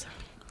 hours.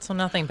 So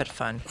nothing but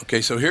fun.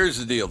 Okay, so here's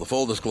the deal. The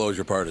full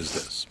disclosure part is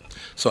this.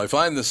 So I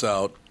find this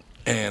out,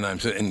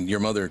 and your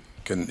mother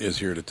is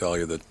here to tell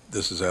you that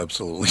this is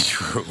absolutely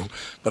true.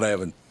 But I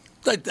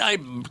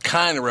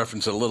kind of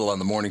referenced it a little on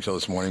the morning show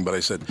this morning, but I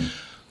said,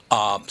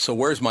 so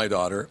where's my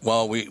daughter?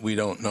 Well, we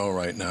don't know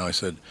right now. I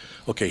said,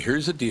 okay,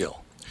 here's the deal.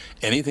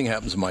 Anything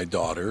happens to my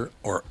daughter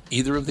or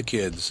either of the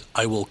kids,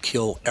 I will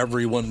kill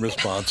everyone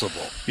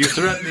responsible. You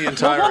threaten the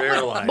entire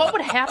airline. What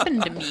would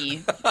happen to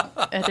me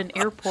at an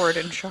airport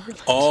in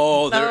Charlotte?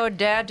 Oh,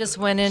 Dad just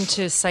went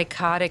into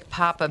psychotic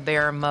Papa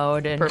Bear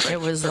mode, and it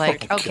was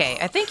like, okay,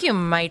 I think you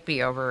might be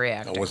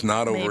overreacting. I was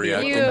not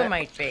overreacting. You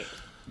might be.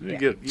 You're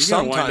going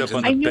to wind up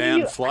on the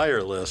banned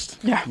flyer list.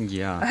 Yeah.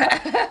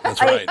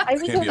 That's right. I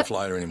can't be a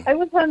flyer anymore. I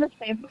was on the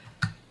same...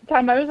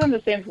 Tom, I was on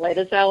the same flight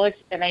as Alex,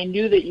 and I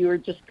knew that you were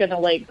just going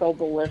to, go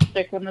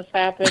ballistic when this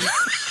happened.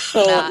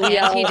 So,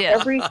 he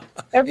did.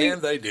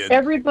 And they did.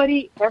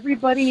 Everybody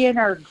in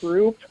our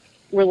group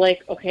were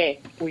like, okay,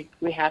 we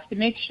have to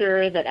make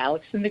sure that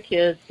Alex and the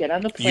kids get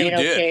on the plane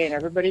okay, and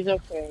everybody's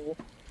okay.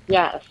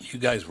 Yes. You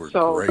guys were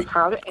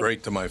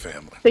great to my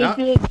family. They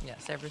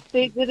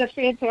did a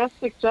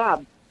fantastic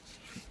job.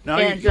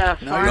 Fun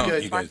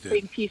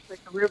saying peace like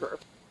a river.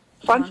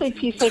 Fun say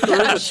peace like a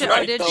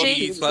river. Did she?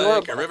 Peace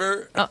like a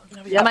river.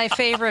 My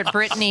favorite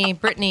Brittany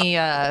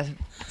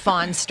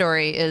Fawn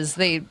story is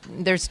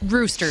there's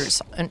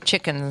roosters and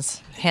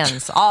chickens,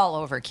 hens all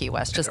over Key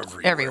West, just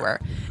everywhere.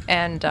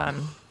 And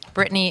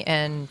Brittany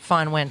and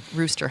Fawn went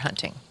rooster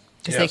hunting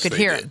because they could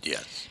hear them.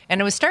 Yes. And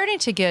it was starting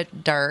to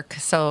get dark,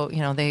 so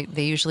they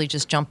usually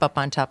just jump up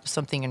on top of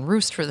something and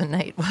roost for the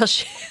night. Well,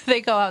 they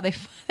go out,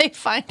 they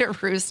find a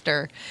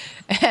rooster,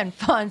 and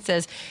Fawn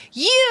says,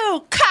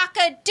 "You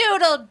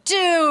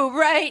cock-a-doodle-doo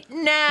right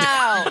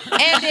now,"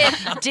 and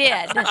it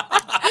did.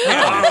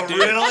 Oh,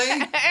 really?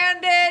 And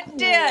it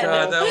did.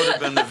 God, that would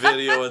have been the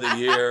video of the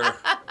year.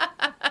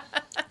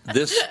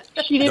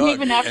 She didn't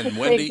even have to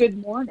say good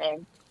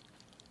morning.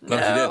 No,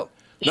 she didn't.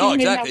 No,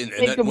 exactly.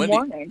 And good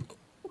morning.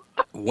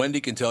 Wendy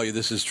can tell you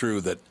this is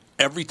true, that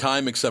every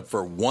time except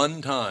for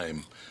one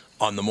time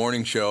on the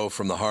morning show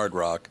from the Hard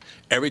Rock,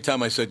 every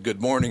time I said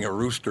good morning, a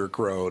rooster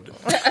crowed.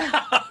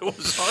 It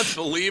was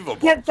unbelievable.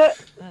 Yeah,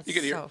 you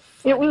could hear.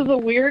 It was the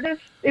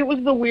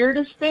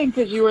weirdest thing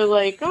because you were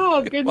like,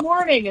 "Oh, good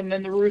morning," and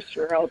then the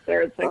rooster out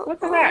there. It's like, what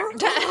the heck?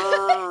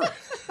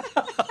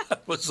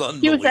 It was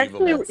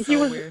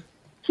unbelievable.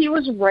 He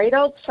was right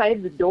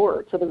outside the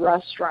door to the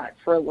restaurant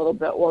for a little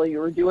bit while you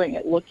were doing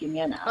it, looking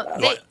in at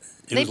us.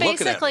 They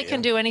basically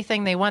can do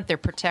anything they want. They're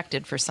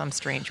protected for some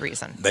strange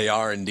reason. They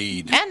are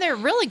indeed. And they're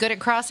really good at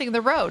crossing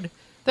the road.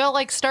 They'll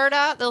start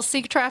out, they'll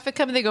see traffic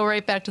coming, they go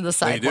right back to the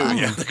sidewalk. They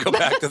do, yeah. They go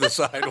back to the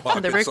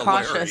sidewalk. They're very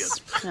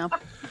cautious. Yeah.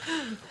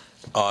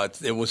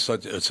 It was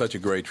such a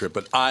great trip.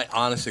 But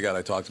honestly, God,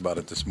 I talked about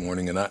it this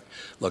morning. And I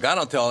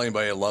don't tell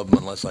anybody I love them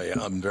unless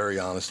I'm very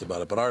honest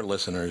about it. But our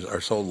listeners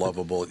are so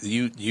lovable.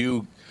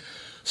 You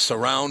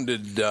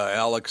surrounded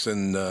Alex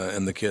and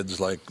the kids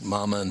like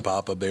Mama and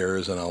Papa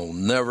Bears, and I'll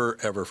never,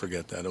 ever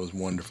forget that. It was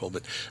wonderful.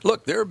 But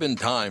look, there have been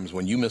times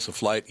when you miss a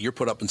flight, you're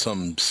put up in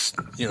some,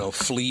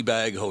 flea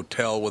bag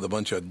hotel with a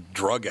bunch of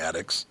drug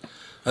addicts.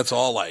 That's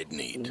all I'd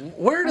need.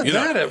 Where did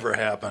that ever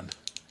happen?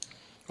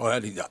 Well,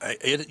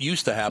 it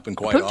used to happen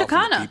quite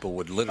often. People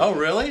would literally. Oh,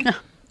 really?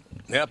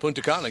 Yeah,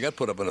 Punta Cana got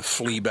put up in a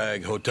flea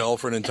bag hotel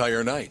for an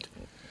entire night.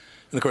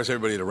 And, of course,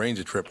 everybody that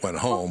arranged the trip went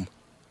home.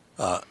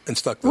 And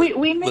stuck the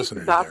we made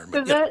listeners the best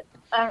there.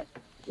 of it.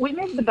 We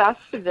made the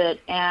best of it,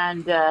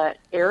 and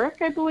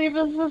Eric, I believe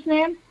is his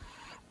name.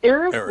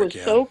 Eric was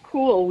so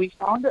cool. We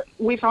found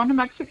a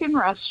Mexican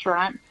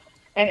restaurant,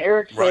 and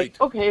Eric's like,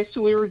 okay,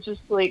 so we were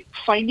just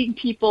finding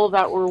people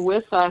that were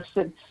with us,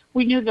 and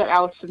we knew that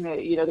Alex and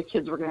the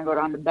kids were going to go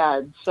down to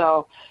bed,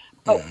 so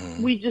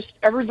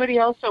everybody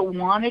else that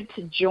wanted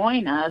to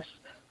join us.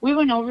 We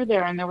went over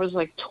there, and there was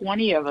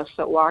 20 of us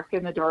that walked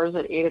in the doors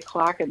at 8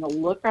 o'clock, and the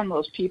look on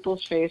those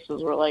people's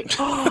faces were like,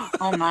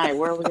 oh, my,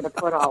 where are we going to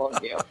put all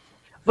of you?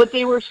 But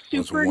they were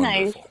super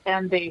nice,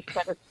 and they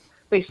set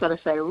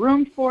aside a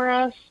room for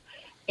us,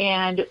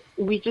 and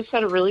we just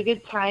had a really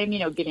good time,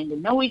 getting to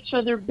know each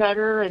other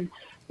better. And,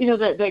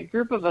 that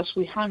group of us,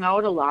 we hung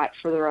out a lot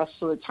for the rest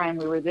of the time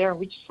we were there, and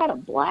we just had a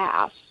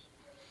blast.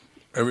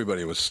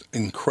 Everybody was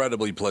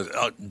incredibly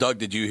pleasant. Doug,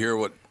 did you hear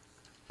what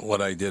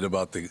I did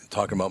about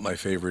talking about my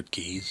favorite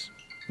keys?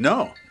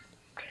 No.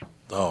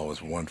 Oh, it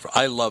was wonderful.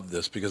 I love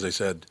this because they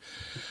said,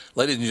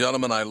 ladies and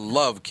gentlemen, I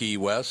love Key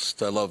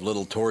West. I love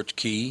Little Torch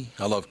Key.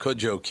 I love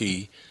Cudjoe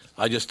Key.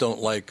 I just don't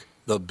like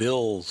the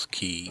Bills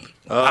Key.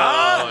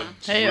 Oh,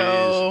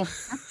 Hey-o.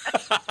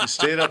 You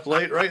stayed up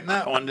late writing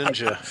that one, didn't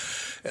you?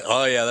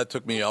 Oh, yeah, that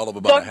took me all of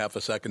about a half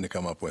a second to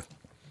come up with.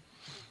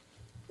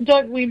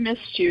 Doug, we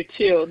missed you,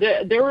 too.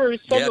 There were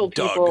several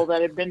Doug. people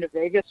that had been to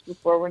Vegas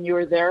before when you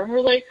were there, and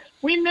we're like,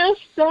 we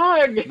missed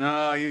Doug.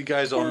 No, you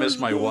guys don't miss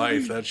my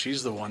wife.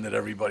 She's the one that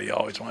everybody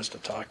always wants to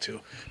talk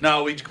to.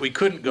 No, we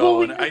couldn't go,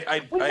 Well, and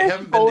I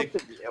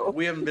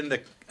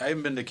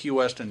haven't been to Key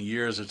West in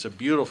years. It's a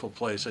beautiful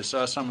place. I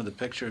saw some of the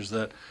pictures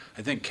that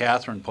I think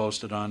Catherine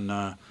posted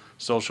on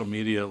social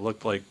media. It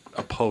looked like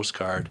a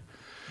postcard.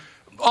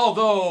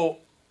 Although,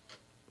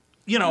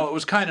 you know, it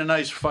was kind of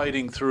nice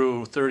fighting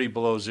through 30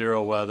 below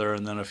zero weather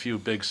and then a few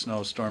big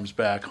snowstorms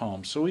back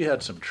home. So we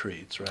had some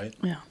treats, right?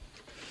 Yeah.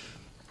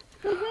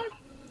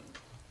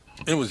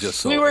 It was just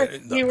so,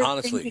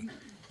 honestly.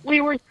 We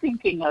were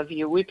thinking of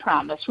you, we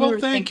promise. We Well, were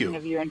thank thinking you.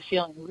 of you and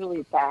feeling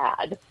really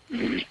bad.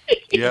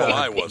 Yeah, Well,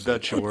 I wasn't.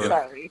 bet you were.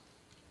 Sorry.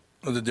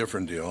 It was a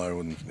different deal. I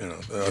wouldn't,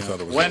 I thought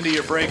it was. Wendy,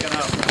 you're breaking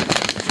up.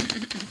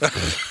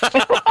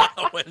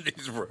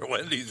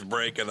 Wendy's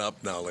breaking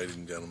up now, ladies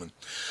and gentlemen.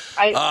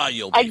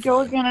 You'll be I'd go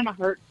fine. again in a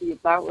heartbeat.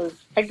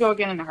 I'd go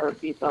again in a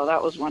heartbeat, though.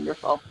 That was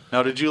wonderful.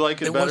 Now, did you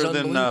like it It was better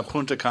than unbelievable.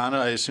 Punta Cana?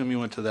 I assume you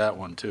went to that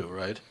one too,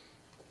 right?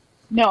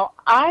 No,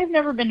 I've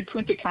never been to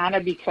Punta Cana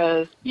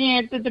because,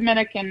 the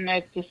Dominican,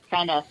 it's just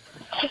kind of,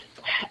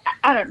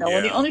 I don't know.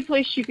 When the Yeah. only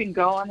place you can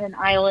go on an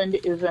island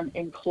is an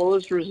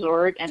enclosed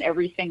resort and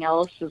everything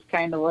else is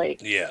kind of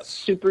like Yes.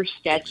 super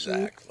sketchy.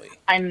 Exactly.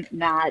 I'm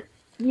not,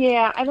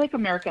 I like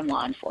American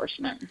law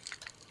enforcement.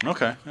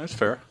 Okay, that's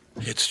fair.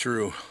 It's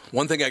true.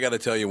 One thing I got to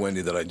tell you,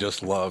 Wendy, that I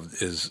just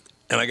loved is,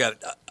 and I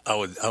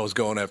was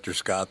going after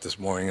Scott this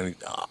morning, and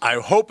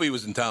I hope he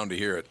was in town to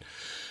hear it,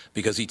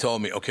 because he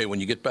told me, okay,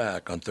 when you get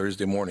back on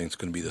Thursday morning, it's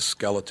going to be the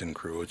skeleton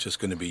crew. It's just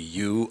going to be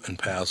you and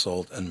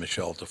Passolt and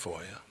Michelle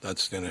Tafoya.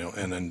 That's, and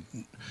then,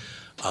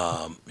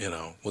 we'll just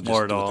do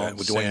Mordall, that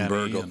with Dwayne Sammy,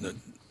 Bergel.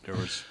 and there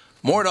was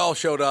Mordall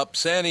showed up.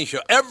 Sandy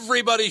showed.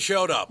 Everybody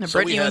showed up. And So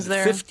we Brittany had was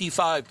there.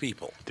 55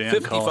 people. Dan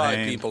 55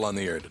 Culhane. people on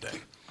the air today.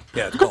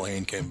 Yeah,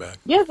 Culhane came back.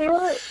 Yeah, they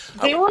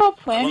were all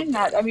planning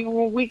that. I mean,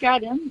 when we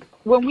got in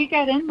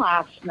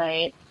last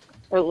night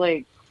at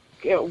like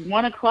at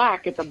 1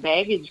 o'clock at the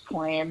baggage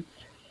claim,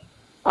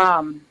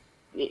 Andrea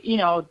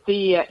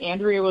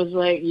was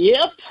like,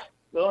 "Yep,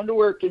 going to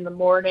work in the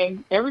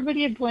morning."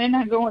 Everybody had planned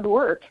on going to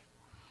work.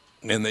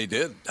 And they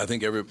did. I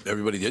think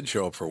everybody did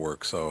show up for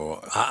work.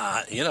 So,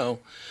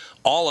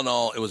 all in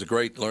all, it was a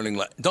great learning.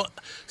 Don't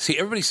see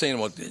everybody's saying,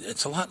 "Well,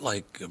 it's a lot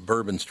like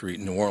Bourbon Street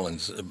in New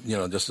Orleans,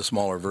 just a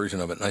smaller version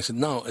of it." And I said,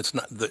 "No, it's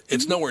not.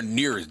 It's nowhere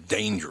near as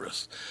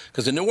dangerous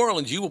because in New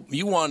Orleans,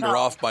 you wander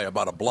off by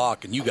about a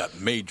block and you got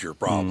major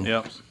problems.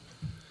 Yep.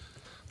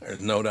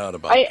 There's no doubt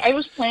about it. I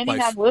was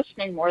planning on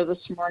listening more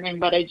this morning,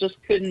 but I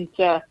just couldn't.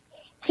 I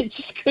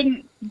just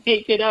couldn't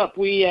make it up.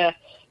 We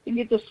didn't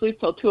get to sleep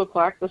till 2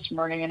 o'clock this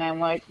morning, and I'm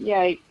like,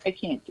 I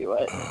can't do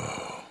it.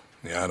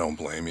 Yeah, I don't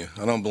blame you.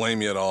 I don't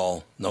blame you at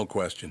all. No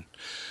question.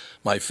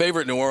 My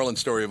favorite New Orleans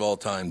story of all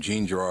time,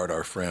 Gene Gerard,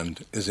 our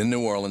friend, is in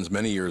New Orleans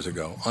many years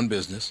ago on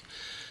business.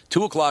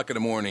 2 o'clock in the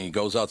morning, he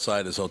goes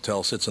outside his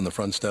hotel, sits on the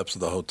front steps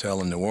of the hotel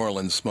in New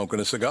Orleans smoking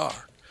a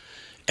cigar.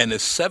 And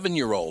this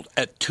 7-year-old,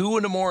 at 2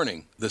 in the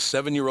morning, the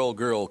 7-year-old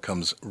girl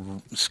comes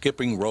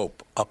skipping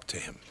rope up to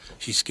him.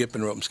 She's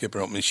skipping rope,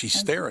 and she's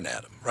staring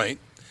at him, right?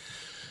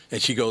 And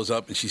she goes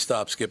up and she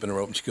stops skipping the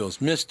rope and she goes,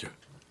 "Mister,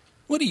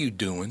 what are you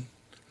doing?"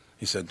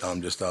 He said,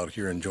 "I'm just out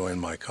here enjoying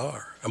my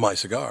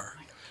cigar."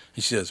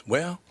 And she says,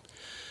 "Well,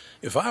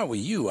 if I were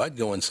you, I'd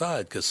go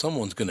inside because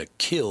someone's going to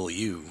kill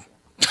you."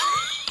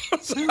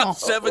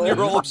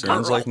 7-year-old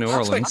Sounds girl. like New I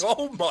was Orleans.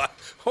 like,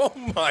 oh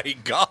my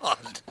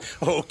God.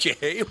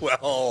 Okay,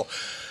 well,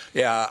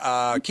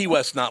 yeah, Key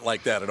West's not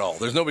like that at all.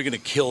 There's nobody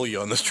going to kill you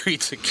on the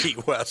streets of Key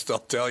West, I'll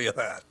tell you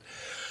that.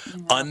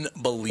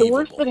 Unbelievable.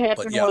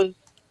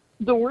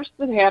 The worst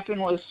that happened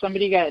was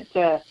somebody got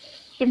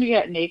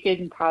naked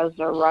and caused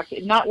a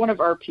ruckus. Not one of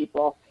our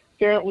people.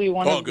 Apparently,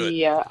 one of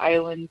the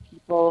island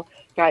people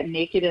got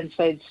naked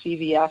inside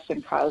CVS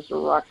and caused a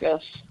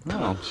ruckus.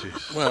 Oh,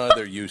 jeez. Well,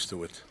 they're used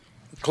to it.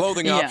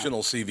 Clothing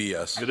optional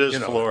CVS. It is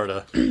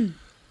Florida.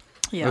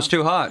 It was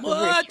too hot.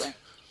 What?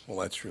 Well,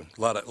 that's true.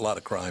 A lot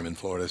of crime in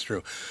Florida. That's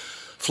true.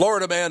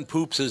 Florida man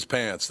poops his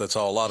pants. That's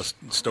how a lot of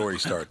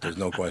stories start. There's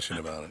no question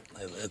about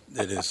it.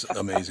 It is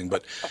amazing.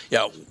 But,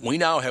 yeah, we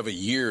now have a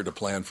year to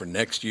plan for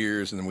next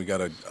year's, and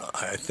then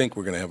I think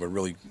we're going to have a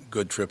really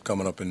good trip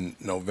coming up in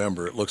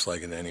November. It looks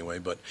like it anyway.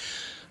 But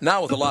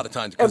now with a lot of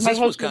time, because this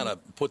was kind of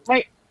put...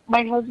 My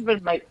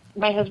husband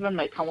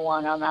might come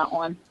along on that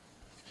one.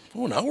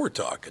 Oh, now we're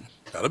talking.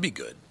 That'll be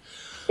good.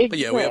 Exactly. But,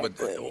 yeah, we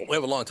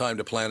have a long time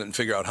to plan it and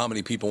figure out how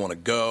many people want to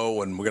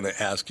go, and we're going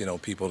to ask,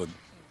 people to...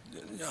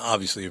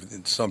 Obviously,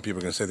 some people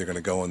are going to say they're going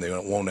to go and they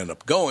won't end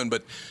up going,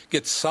 but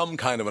get some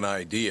kind of an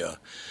idea.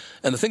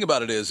 And the thing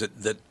about it is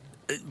that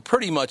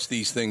pretty much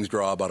these things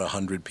draw about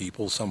 100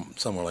 people,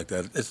 somewhere like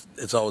that.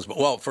 It's always,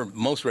 well, for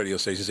most radio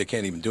stations, they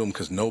can't even do them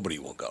because nobody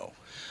will go.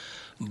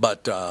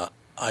 But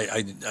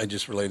I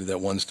just related that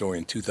one story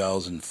in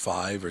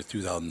 2005 or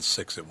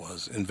 2006 it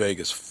was, in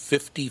Vegas.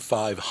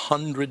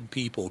 5,500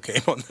 people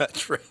came on that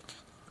trip.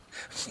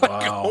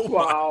 Wow.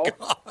 My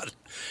God.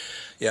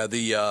 Yeah,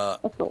 the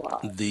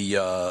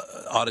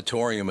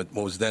auditorium, it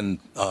was then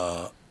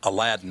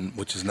Aladdin,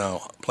 which is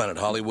now Planet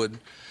Hollywood,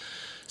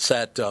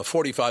 sat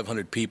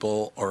 4,500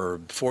 people or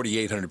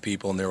 4,800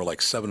 people, and there were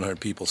like 700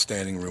 people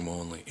standing room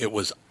only. It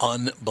was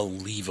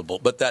unbelievable.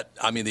 But the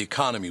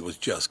economy was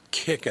just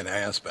kicking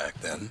ass back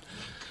then.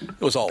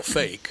 It was all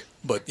fake,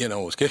 but, it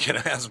was kicking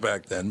ass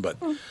back then. But,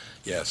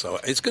 yeah, so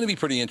it's going to be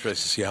pretty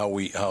interesting to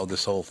see how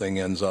this whole thing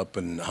ends up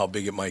and how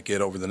big it might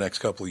get over the next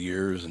couple of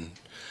years. And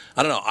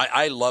I don't know.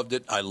 I loved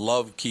it. I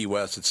love Key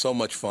West. It's so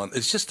much fun.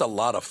 It's just a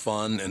lot of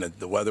fun, and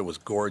the weather was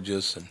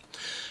gorgeous. And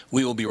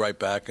we will be right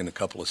back in a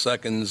couple of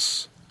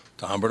seconds.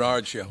 Tom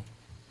Bernard Show.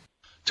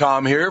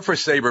 Tom here for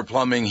Sabre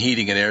Plumbing,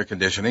 Heating, and Air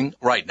Conditioning.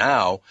 Right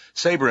now,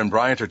 Sabre and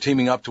Bryant are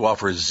teaming up to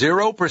offer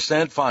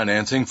 0%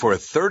 financing for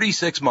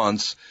 36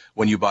 months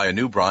when you buy a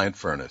new Bryant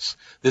furnace.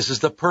 This is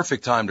the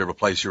perfect time to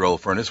replace your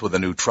old furnace with a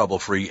new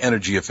trouble-free,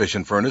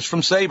 energy-efficient furnace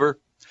from Sabre.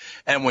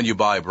 And when you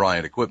buy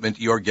Bryant equipment,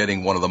 you're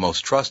getting one of the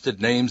most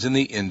trusted names in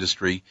the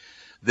industry.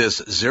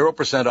 This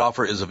 0%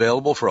 offer is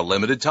available for a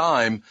limited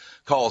time.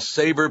 Call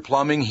Sabre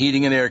Plumbing,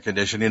 Heating, and Air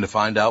Conditioning to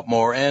find out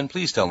more, and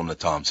please tell them that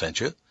Tom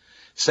sent you.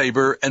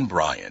 Sabre and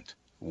Bryant,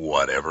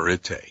 whatever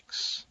it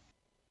takes.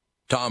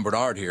 Tom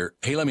Bernard here.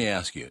 Hey, let me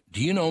ask you,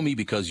 do you know me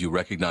because you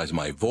recognize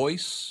my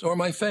voice or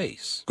my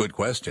face? Good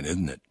question,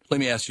 isn't it? Let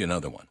me ask you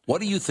another one. What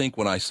do you think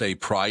when I say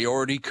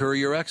Priority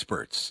Courier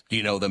Experts? Do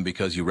you know them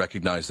because you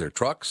recognize their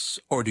trucks,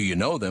 or do you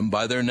know them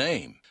by their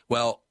name?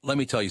 Well, let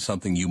me tell you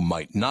something you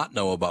might not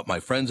know about my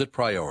friends at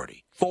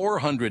Priority.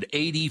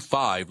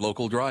 485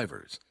 local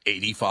drivers,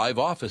 85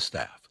 office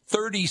staff,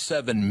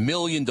 37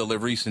 million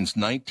deliveries since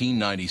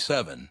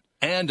 1997,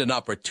 and an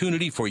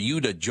opportunity for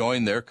you to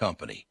join their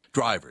company.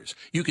 Drivers,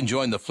 you can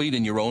join the fleet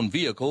in your own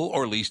vehicle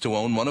or lease to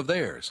own one of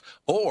theirs.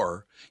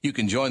 Or you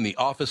can join the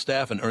office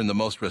staff and earn the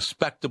most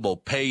respectable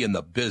pay in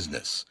the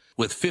business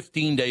with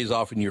 15 days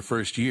off in your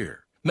first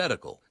year.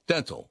 Medical,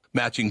 dental,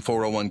 matching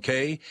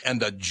 401k,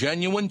 and a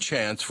genuine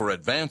chance for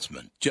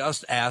advancement.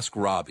 Just ask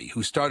Robbie,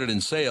 who started in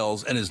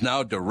sales and is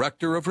now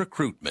director of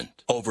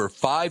recruitment. Over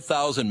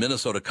 5,000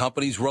 Minnesota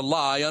companies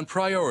rely on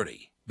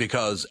Priority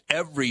because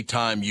every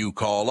time you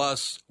call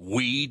us,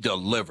 we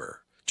deliver.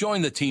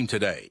 Join the team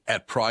today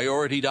at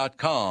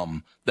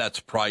Priority.com. That's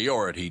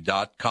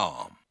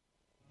Priority.com.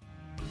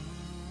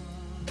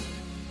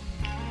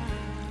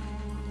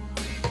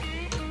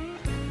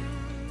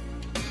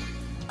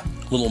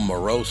 Little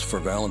morose for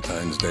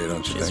Valentine's Day,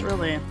 don't you think?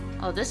 Really.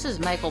 Oh, this is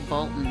Michael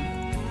Bolton.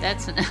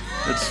 That's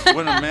It's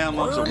When a Man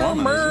Loves a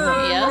Woman, isn't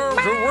it? Yeah.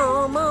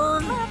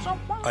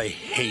 I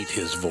hate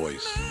his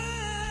voice.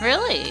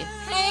 Really?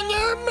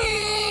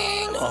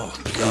 Oh,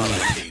 God,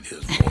 I hate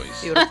his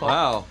voice. Beautiful.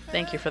 Wow.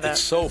 Thank you for that.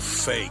 It's so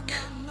fake.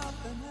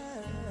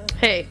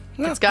 Hey,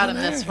 it's got him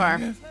this far.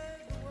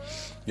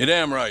 You're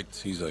damn right.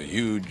 He's a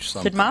huge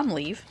something. Did Mom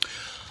leave?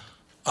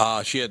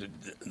 She had,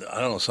 I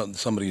don't know,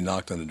 somebody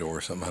knocked on the door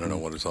or something. I don't know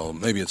what it's all.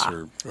 Maybe it's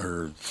her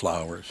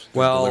flowers.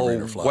 Well,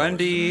 Her flowers.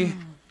 Wendy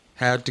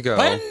had to go.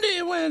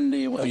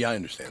 Wendy. Well, yeah, I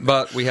understand.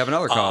 But we have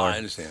another caller. I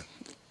understand.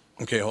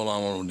 Okay, hold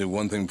on. We'll do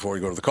one thing before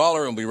we go to the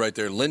caller. We'll be right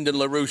there. Lyndon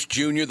LaRouche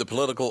Jr., the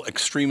political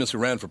extremist who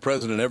ran for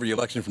president every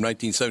election from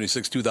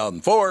 1976 to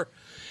 2004,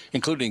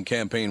 including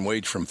campaign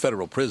wage from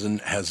federal prison,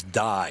 has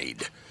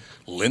died.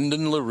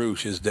 Lyndon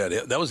LaRouche is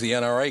dead. That was the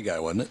NRA guy,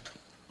 wasn't it?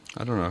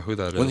 I don't know who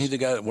that is. Wasn't he the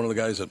guy, one of the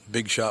guys that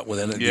big shot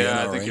within the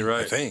NRA? I think you're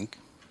right.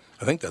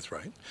 I think that's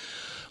right.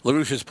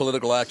 LaRouche's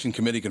Political Action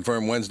Committee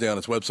confirmed Wednesday on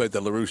its website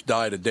that LaRouche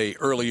died a day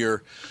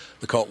earlier.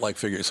 The cult-like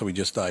figure, so he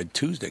just died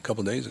Tuesday, a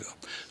couple of days ago,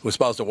 who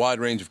espoused a wide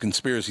range of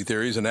conspiracy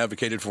theories and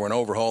advocated for an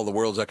overhaul of the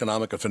world's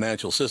economic and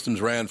financial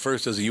systems, ran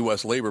first as a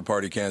U.S. Labor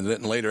Party candidate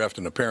and later,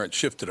 after an apparent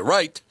shift to the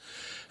right,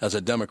 as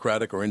a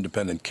Democratic or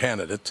independent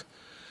candidate.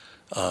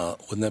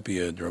 Wouldn't that be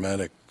a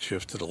dramatic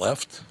shift to the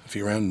left if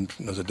he ran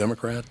as a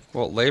Democrat?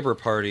 Well, Labor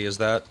Party, is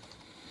that...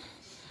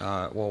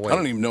 well, wait. I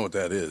don't even know what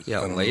that is.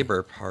 Yeah,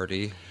 Labor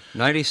Party.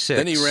 96.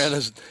 Then he ran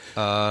as...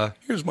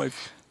 here's my...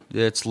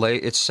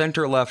 It's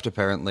center-left,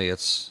 apparently.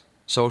 It's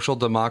social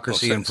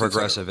democracy and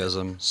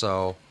progressivism.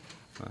 So...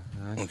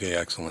 Okay,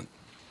 excellent.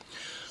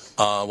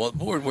 Well,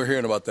 we're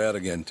hearing about that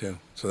again, too,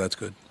 so that's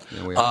good.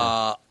 Yeah, we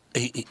are.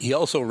 He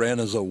also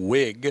ran as a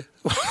Whig,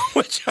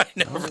 which I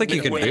never I don't think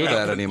you can do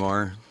that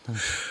anymore.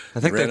 I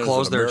think they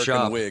closed their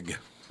shop. Whig.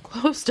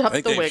 Closed up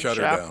the Whig shut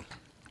shop. her down.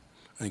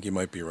 I think you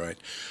might be right.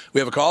 We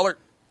have a caller?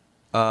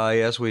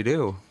 Yes, we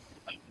do.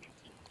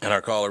 And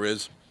our caller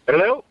is?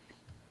 Hello?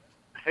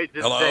 Hey,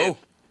 this Hello? is Dave.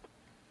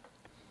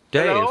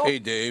 Dave. Hello? Hey,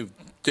 Dave.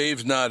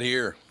 Dave's not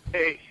here.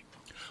 Hey,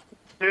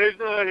 Dave's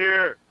not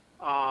here.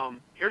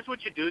 Here's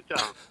what you do,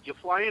 Tom. You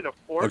fly into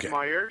Fort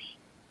Myers.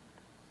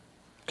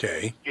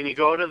 Okay. And you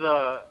go to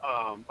the,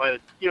 by the,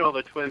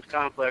 the Twins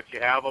complex. You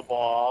have a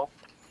ball.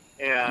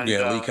 And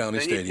Yeah, Lee County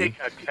then Stadium. you take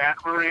a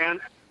catamaran,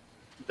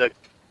 the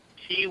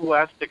Key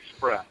West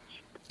Express.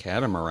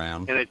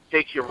 Catamaran. And it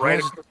takes you right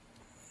across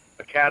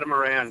a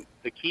catamaran,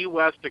 the Key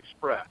West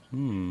Express.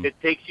 It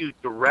takes you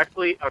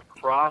directly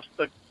across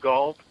the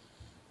Gulf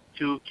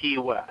to Key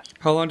West.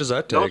 How long does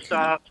that take? No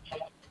stops.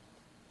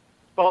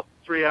 About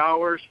 3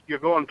 hours. You're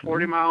going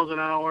 40 miles an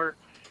hour.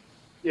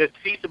 It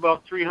seats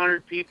about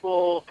 300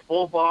 people,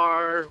 full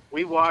bar.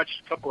 We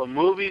watched a couple of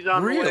movies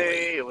on the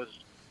way. It was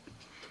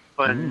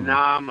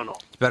phenomenal.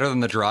 It's better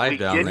than the drive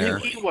down Get there.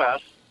 to Key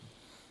West.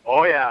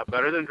 Oh, yeah,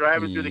 better than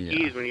driving through the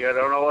Keys when you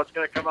don't know what's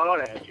going to come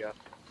out at you.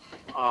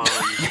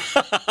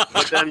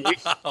 But then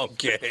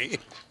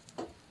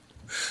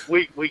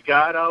we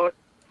got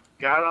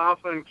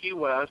off in Key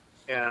West,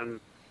 and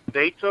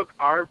they took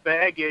our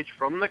baggage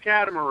from the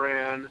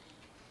catamaran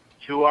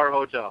to our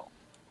hotel.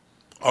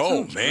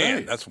 Oh,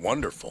 man, that's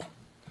wonderful.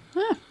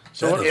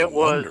 So it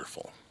was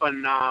wonderful.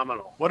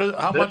 Phenomenal.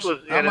 How much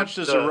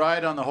does a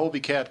ride on the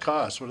Hobie Cat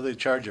cost? What do they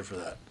charge you for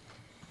that?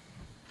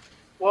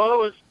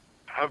 Well,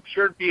 I'm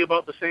sure it'd be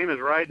about the same as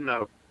riding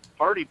a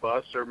party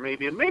bus, or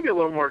maybe a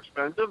little more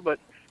expensive, but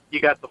you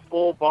got the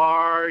full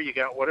bar, you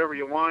got whatever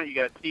you want, you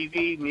got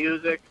TV,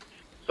 music,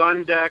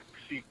 sun decks,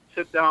 you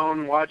sit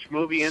down, watch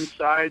movie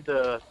inside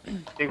the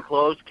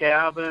enclosed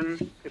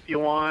cabin if you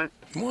want.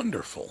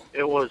 Wonderful.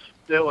 It was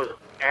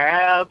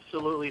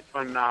absolutely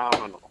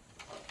phenomenal.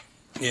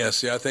 Yeah,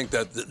 see, I think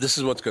that this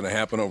is what's going to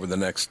happen over the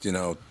next,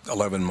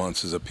 11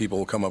 months is that people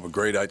will come up with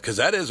great ideas, because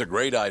that is a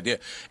great idea.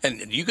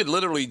 And you could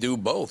literally do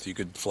both. You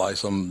could fly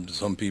some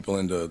people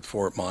into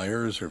Fort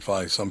Myers or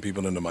fly some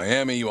people into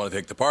Miami. You want to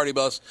take the party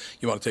bus.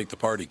 You want to take the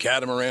party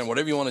catamaran,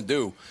 whatever you want to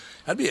do.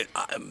 I bet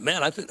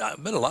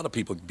a lot of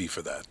people would be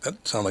for that.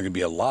 That sounds like it'd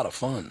be a lot of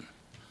fun.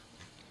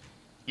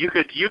 You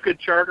could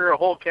charter a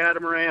whole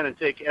catamaran and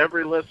take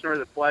every listener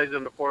that flies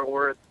into Fort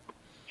Worth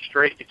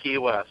straight to Key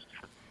West.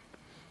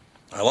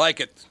 I like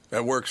it.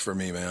 That works for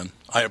me, man.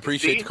 I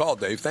appreciate the call,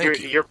 Dave. Thank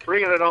you. You're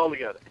bringing it all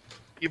together.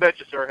 You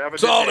betcha, sir. Have a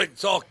good day.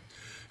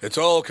 It's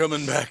all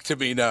coming back to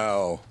me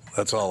now.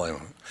 That's all I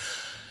want.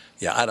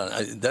 Yeah,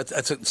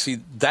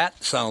 that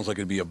sounds like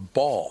it'd be a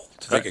ball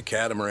to take a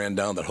catamaran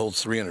down that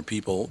holds 300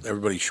 people,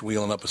 everybody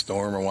wheeling up a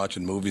storm or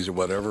watching movies or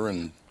whatever,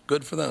 and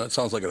good for them. That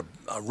sounds like a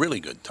really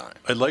good time.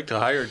 I'd like to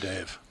hire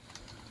Dave.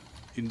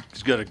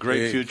 He's got a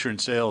great future in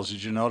sales.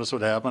 Did you notice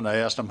what happened? I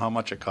asked him how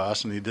much it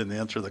cost, and he didn't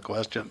answer the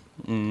question.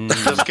 He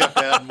just kept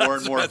adding more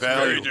and more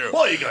value.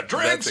 Well, you got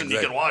drinks, and you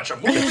can watch a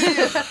movie,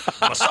 and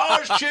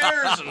massage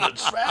chairs, and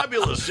it's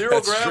fabulous.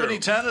 Zero-gravity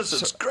tennis.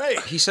 It's great.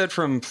 He said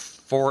from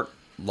Fort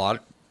Myers.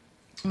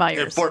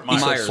 Fort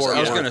Myers. I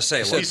was going to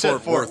say. He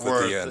said Fort Worth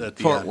at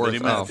the end. But he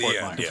meant Fort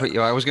Myers.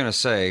 I was going to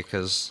say,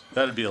 because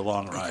that'd be a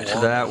long ride.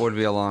 That would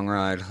be a long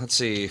ride. Let's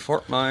see.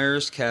 Fort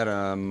Myers,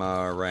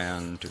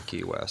 catamaran to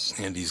Key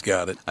West. Andy's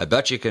got it. I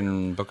bet you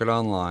can book it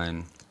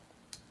online.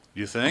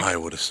 You think? I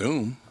would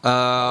assume.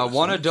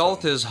 One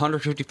adult is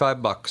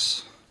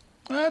 $155.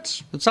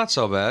 It's not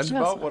so bad. That's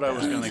about what I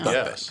was going to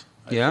guess.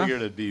 I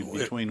figured it'd be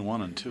between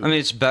 1 and 2. I mean,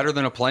 it's better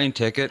than a plane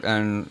ticket,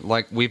 and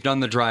we've done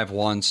the drive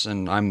once,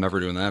 and I'm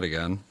never doing that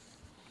again.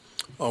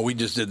 Oh, we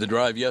just did the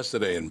drive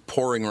yesterday in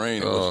pouring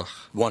rain. It was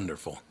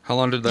wonderful. How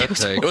long did that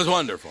take? It was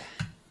wonderful.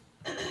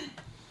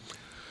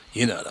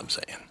 You know what I'm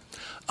saying.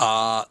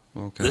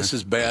 Okay. This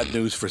is bad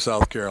news for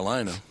South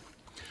Carolina.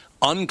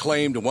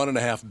 Unclaimed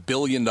 $1.5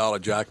 billion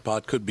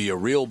jackpot could be a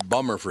real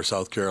bummer for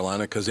South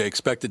Carolina because they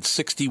expected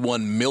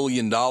 $61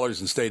 million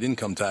in state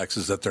income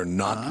taxes that they're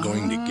not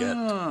going to get.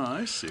 Oh,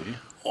 I see.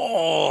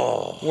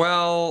 Oh.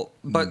 Well,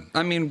 but,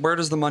 I mean, where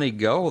does the money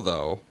go,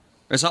 though?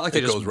 It's not like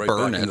they just goes right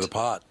burn back it. into the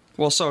pot.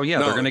 Well, so, yeah,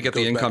 No, they're going to get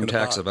the it goes back income in the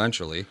tax pot.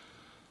 eventually.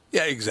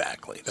 Yeah,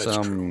 exactly. That's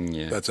true.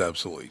 Yeah. That's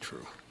absolutely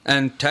true.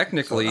 And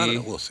technically... So, I don't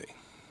know, we'll see.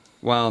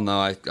 Well, no,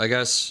 I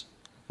guess...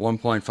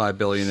 $1.5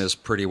 billion is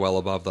pretty well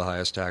above the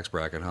highest tax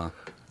bracket, huh?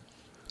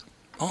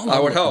 All I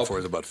I'm would looking hope. for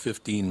is about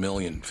 $15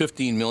 million.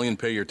 $15 million,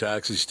 pay your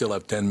taxes. You still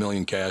have $10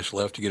 million cash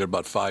left. You get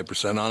about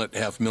 5% on it,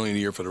 $500,000 a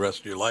year for the rest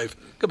of your life.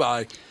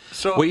 Goodbye.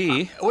 So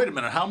wait a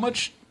minute. How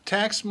much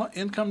tax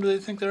income do they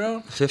think they're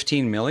out?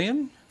 $15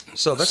 million?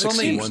 So that's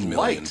only 61 million.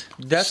 light.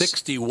 That's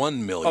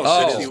 61 million.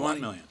 Oh, 61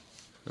 million.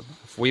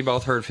 We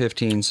both heard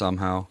 15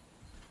 somehow.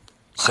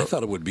 I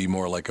thought it would be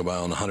more like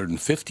about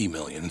 150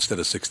 million instead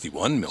of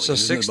 61 million. So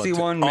Isn't it about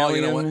 61 Oh,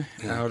 you million know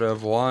what? out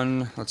of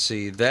one. Let's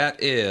see.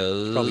 That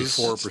is Probably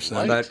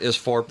 4%. That is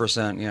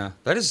 4%. Yeah,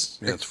 that is.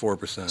 Yeah, it's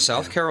 4%.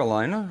 South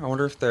Carolina. I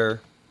wonder if they're.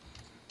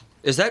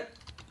 Is that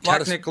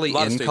technically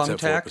lot of states income have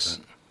tax?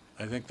 4%.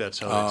 I think that's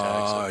how they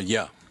tax it.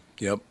 Yeah.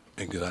 Yep.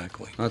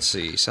 Exactly. Let's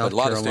see. South But a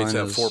lot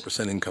Carolina of states have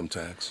 4% income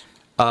tax.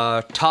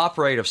 Top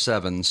rate of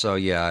 7. So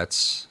yeah,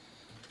 it's.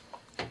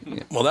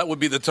 Yeah. Well, that would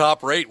be the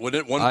top rate,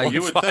 wouldn't it? 1.5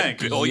 you would think.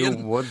 billion.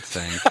 You would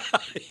think.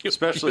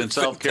 Especially in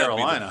South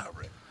Carolina.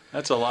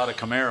 That's a lot of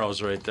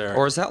Camaros right there.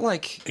 Or is that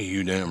like?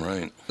 You damn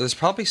right. There's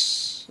probably.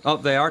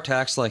 They are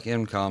taxed like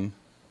income.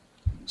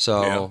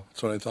 So. Yeah,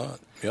 that's what I thought.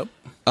 Yep.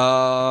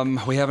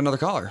 We have another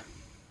caller.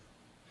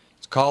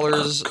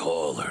 Callers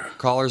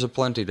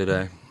aplenty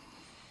today.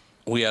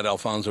 We had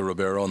Alfonso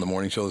Ribeiro on the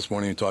morning show this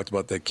morning. He talked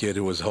about that kid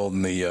who was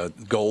holding the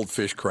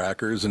goldfish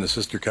crackers, and his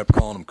sister kept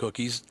calling him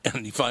cookies.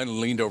 And he finally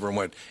leaned over and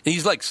went, and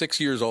he's like 6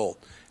 years old.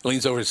 He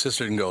leans over to his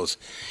sister and goes,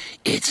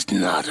 "It's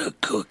not a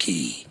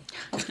cookie."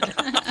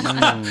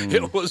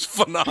 It was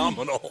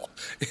phenomenal.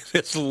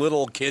 This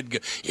little kid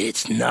goes,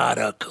 "It's not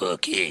a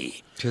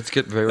cookie." Kids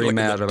get very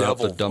mad about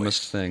the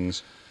dumbest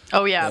things.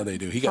 Oh, yeah. They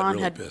do. He got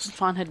really pissed.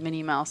 Fawn had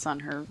Minnie Mouse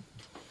on her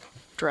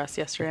dress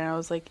yesterday, and I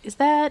was like, "Is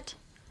that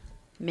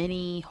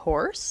Minnie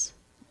Horse?"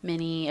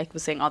 Minnie, I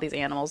was saying all these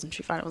animals, and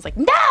she finally was like,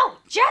 "No,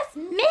 just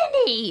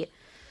Minnie."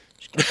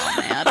 She got all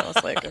mad. I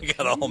was like, I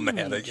got all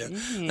mad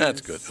again.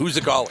 That's good. Who's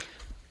the caller?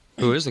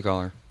 Who is the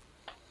caller?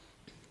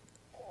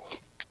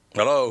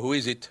 Hello, who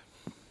is it?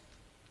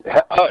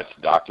 Oh, it's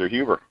Dr.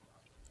 Huber.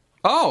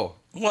 Oh,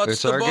 what's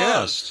it's the our buzz?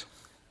 guest.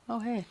 Oh,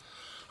 hey.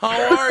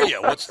 How are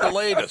you? What's the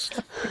latest?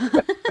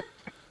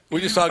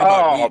 We just talked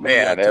about. Oh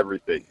man,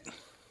 everything.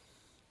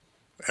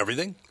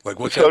 Everything? Like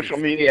what's social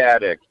media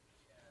addicts?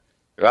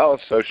 Well,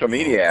 social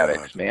media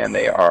addicts, man,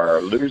 they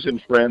are losing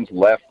friends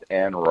left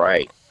and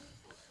right.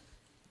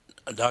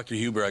 Dr.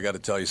 Huber, I got to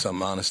tell you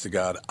something, honest to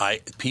God.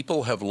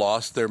 People have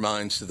lost their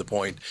minds to the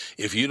point,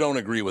 if you don't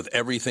agree with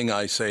everything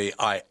I say,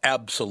 I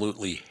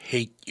absolutely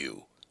hate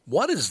you.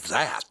 What is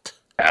that?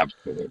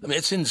 Absolutely. I mean,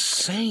 it's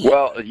insane.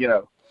 Well,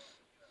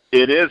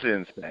 it is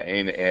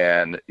insane,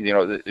 and,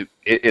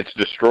 it's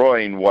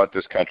destroying what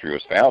this country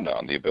was founded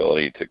on, the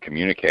ability to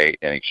communicate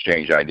and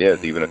exchange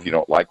ideas, even if you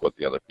don't like what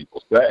the other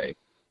people say.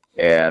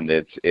 And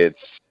it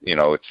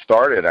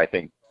started, I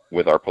think,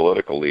 with our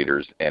political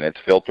leaders, and it's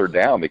filtered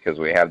down because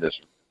we have this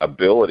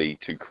ability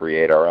to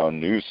create our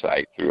own news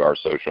site through our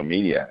social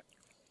media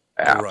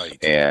apps.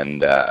 Right.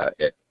 And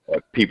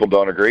if people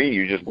don't agree,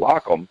 you just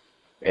block them,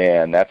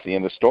 and that's the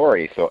end of the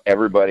story. So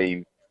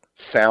everybody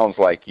sounds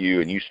like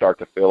you, and you start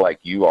to feel like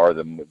you are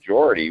the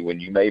majority when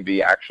you may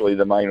be actually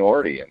the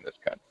minority in this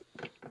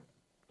country.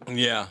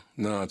 Yeah,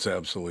 no, it's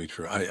absolutely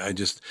true. I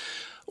just,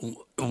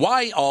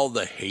 why all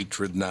the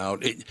hatred now?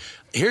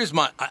 Here's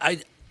my,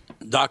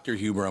 Dr.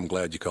 Huber, I'm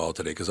glad you called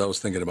today because I was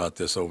thinking about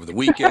this over the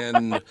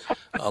weekend,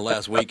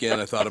 last weekend.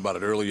 I thought about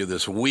it earlier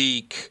this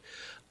week.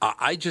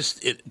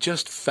 It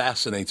just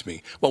fascinates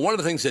me. Well, one of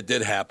the things that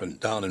did happen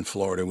down in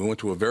Florida, we went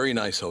to a very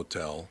nice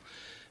hotel,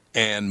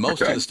 and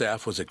most of the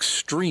staff was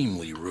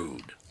extremely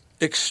rude.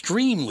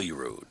 Extremely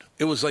rude.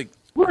 It was like,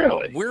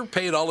 really? We're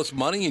paid all this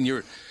money,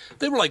 and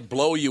they were like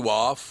blow you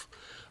off.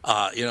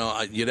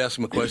 You'd ask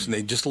them a question,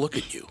 they'd just look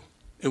at you.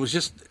 It was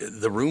just,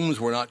 the rooms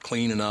were not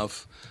clean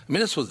enough. I mean,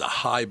 this was a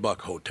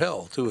high-buck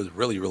hotel, too. It was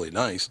really, really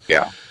nice.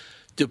 Yeah.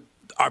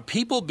 Are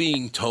people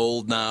being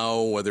told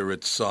now, whether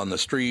it's on the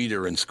street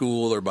or in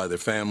school or by their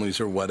families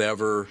or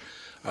whatever,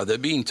 are they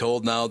being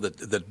told now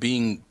that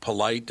being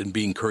polite and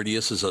being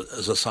courteous is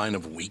a sign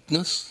of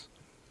weakness?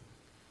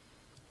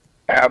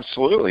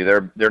 Absolutely.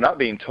 They're not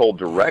being told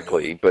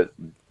directly, but,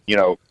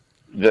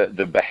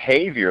 the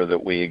behavior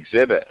that we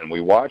exhibit and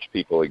we watch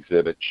people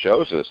exhibit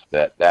shows us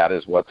that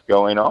is what's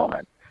going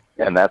on.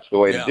 And that's the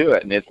way to do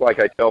it. And it's like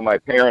I tell my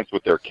parents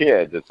with their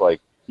kids, it's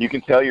like you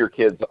can tell your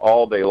kids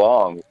all day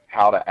long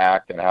how to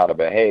act and how to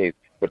behave,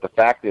 but the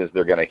fact is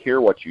they're going to hear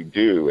what you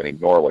do and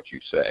ignore what you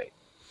say.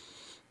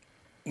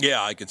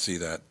 Yeah, I could see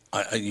that.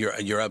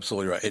 You're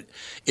absolutely right.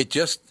 It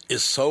just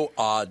is so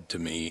odd to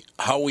me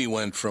how we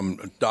went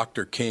from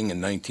Dr. King in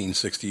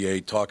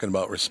 1968 talking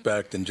about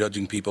respect and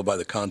judging people by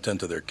the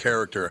content of their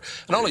character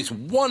and all these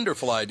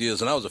wonderful ideas.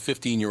 And I was a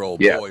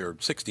 15-year-old boy or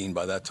 16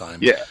 by that time.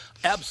 Yeah.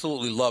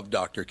 Absolutely loved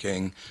Dr.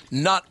 King.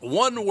 Not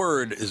one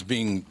word is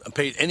being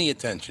paid any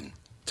attention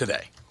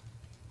today.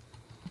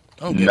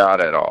 Not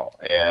at all.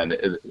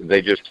 And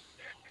they just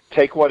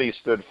take what he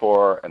stood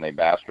for and they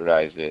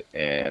bastardize it,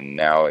 and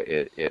now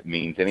it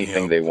means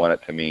anything they want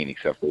it to mean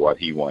except for what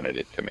he wanted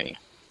it to mean.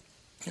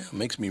 Yeah, it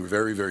makes me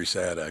very, very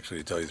sad, actually,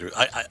 to tell you the truth.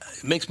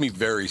 It makes me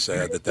very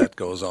sad that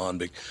goes on.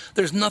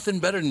 There's nothing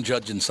better than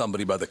judging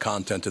somebody by the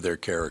content of their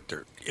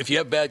character. If you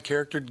have bad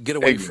character, get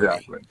away from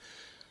me.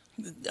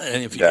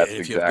 And if you have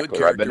good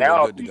character,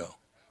 we're good to go.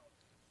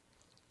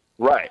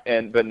 Right,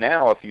 but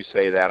now if you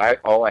say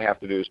that, all I have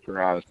to do is turn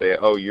around and say,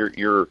 "Oh,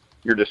 you're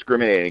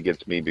discriminating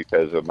against me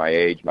because of my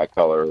age, my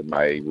color,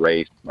 my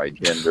race, my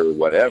gender,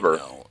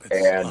 whatever,"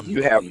 and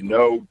you have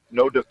no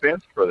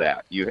defense for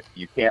that. You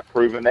can't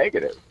prove a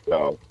negative.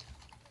 So,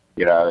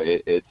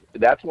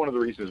 that's one of the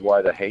reasons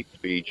why the hate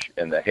speech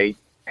and the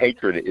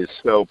hatred is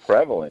so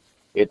prevalent.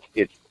 It's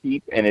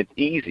cheap and it's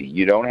easy.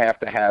 You don't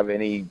have to have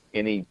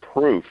any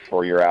proof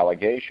for your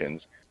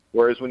allegations.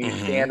 Whereas when you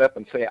stand up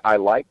and say, "I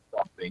like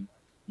something,"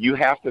 you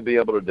have to be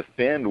able to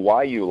defend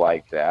why you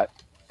like that,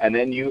 and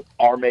then you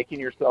are making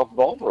yourself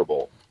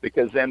vulnerable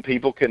because then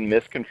people can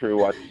misconstrue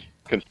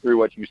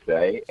what you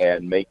say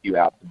and make you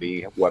out to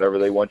be whatever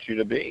they want you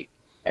to be.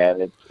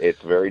 And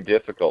it's very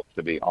difficult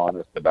to be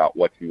honest about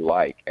what you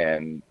like,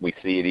 and we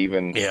see it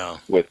even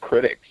with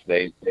critics.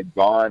 They've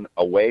gone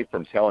away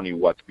from telling you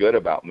what's good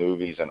about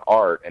movies and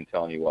art and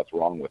telling you what's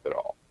wrong with it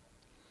all.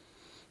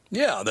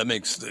 Yeah, that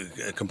makes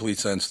complete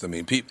sense to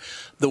me.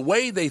 The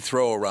way they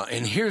throw around,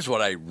 and here's what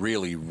I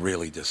really,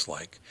 really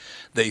dislike.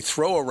 They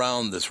throw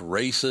around this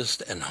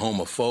racist and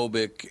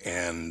homophobic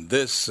and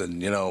this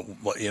and,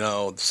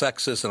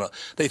 sexist. And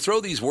they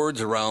throw these words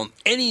around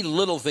any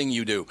little thing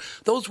you do.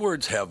 Those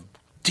words have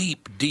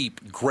deep,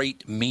 deep,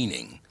 great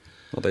meaning.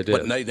 Well, they do.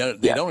 But they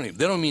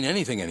don't mean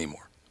anything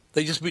anymore.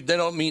 They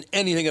don't mean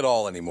anything at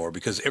all anymore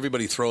because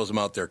everybody throws them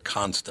out there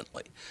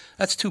constantly.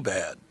 That's too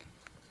bad.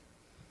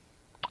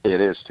 It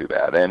is too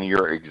bad, and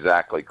you're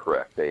exactly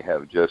correct. They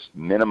have just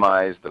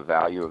minimized the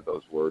value of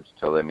those words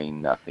till they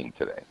mean nothing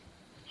today.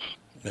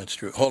 That's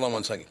true. Hold on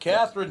one second.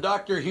 Catherine,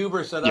 Dr.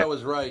 Huber said I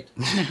was right.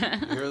 You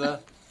hear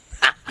that?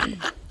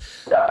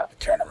 I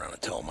turn around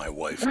and tell my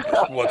wife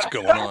what's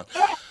going on.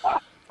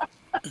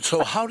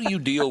 So how do you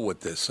deal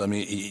with this? I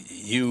mean,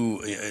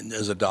 you,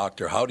 as a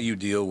doctor, how do you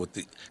deal with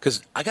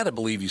because I got to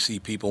believe you see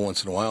people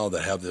once in a while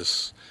that have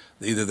this,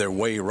 either they're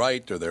way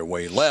right or they're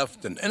way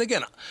left. And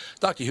again,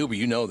 Dr. Huber,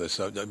 you know this.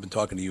 I've been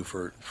talking to you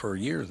for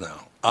years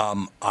now.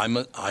 I'm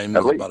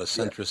about as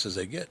centrist as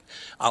they get.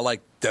 I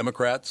like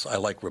Democrats, I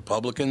like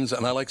Republicans,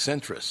 and I like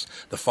centrists.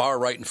 The far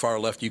right and far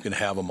left, you can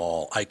have them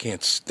all. I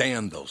can't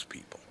stand those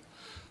people.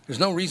 There's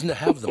no reason to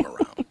have them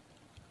around.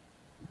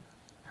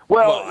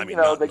 Well,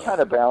 they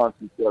kind of balance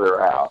each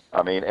other out.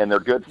 I mean, and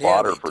they're good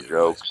fodder for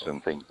jokes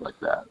and things like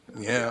that.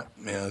 Yeah,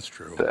 that's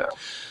true.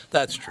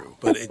 That's true.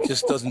 But it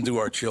just doesn't do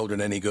our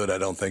children any good, I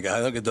don't think. I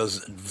think it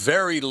does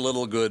very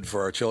little good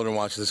for our children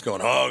watching this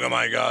going, oh,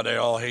 my God, they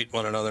all hate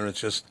one another. And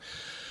it's just,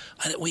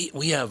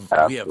 we have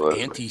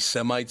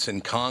anti-Semites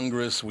in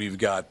Congress. We've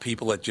got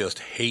people that just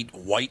hate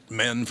white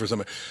men for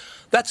some.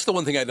 That's the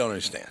one thing I don't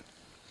understand.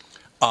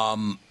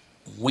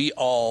 We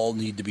all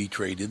need to be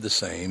treated the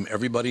same.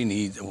 Everybody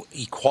needs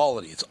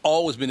equality. It's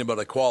always been about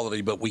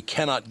equality, but we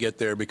cannot get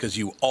there because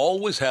you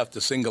always have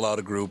to single out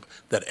a group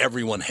that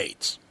everyone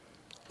hates.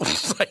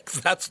 It's like,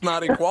 that's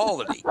not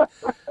equality.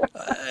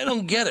 I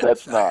don't get it. That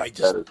is not.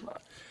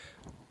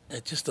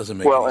 It just doesn't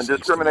make any sense. Well, and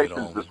discrimination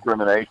is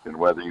discrimination,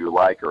 whether you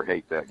like or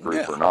hate that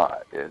group or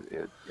not.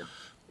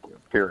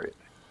 Period.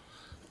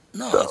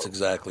 No, that's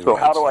exactly right. So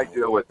how do I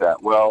deal with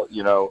that? Well,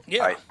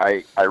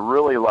 I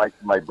really like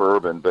my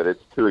bourbon, but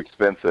it's too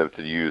expensive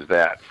to use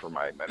that for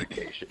my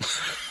medication.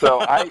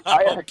 So I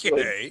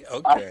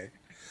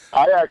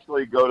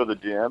actually go to the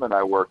gym and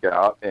I work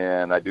out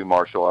and I do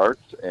martial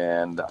arts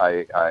and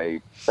I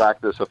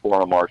practice a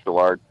form of martial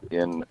arts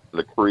in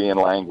the Korean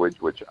language,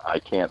 which I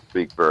can't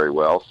speak very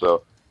well.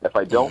 So if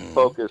I don't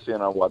focus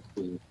in on what's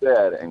being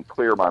said and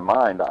clear my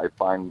mind, I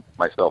find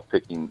myself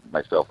picking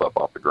myself up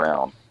off the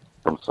ground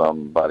from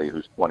somebody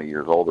who's 20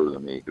 years older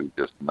than me who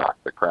just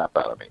knocked the crap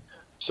out of me.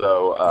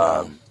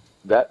 So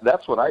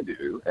that's what I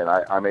do, and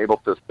I'm able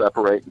to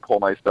separate and pull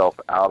myself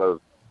out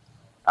of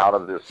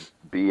this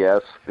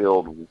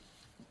BS-filled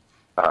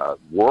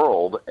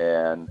world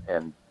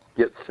and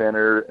get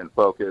centered and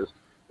focused,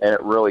 and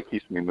it really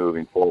keeps me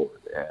moving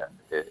forward. And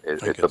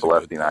it's a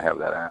blessing I have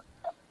that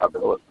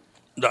ability.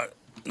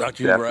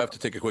 Dr. Huber, I have to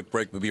take a quick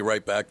break. We'll be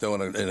right back, though,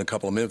 in a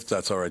couple of minutes.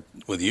 That's all right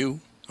with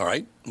you. All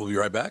right? We'll be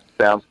right back.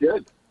 Sounds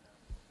good.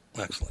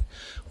 Excellent.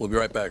 We'll be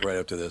right back right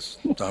after this.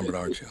 Tom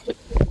Bernard Show.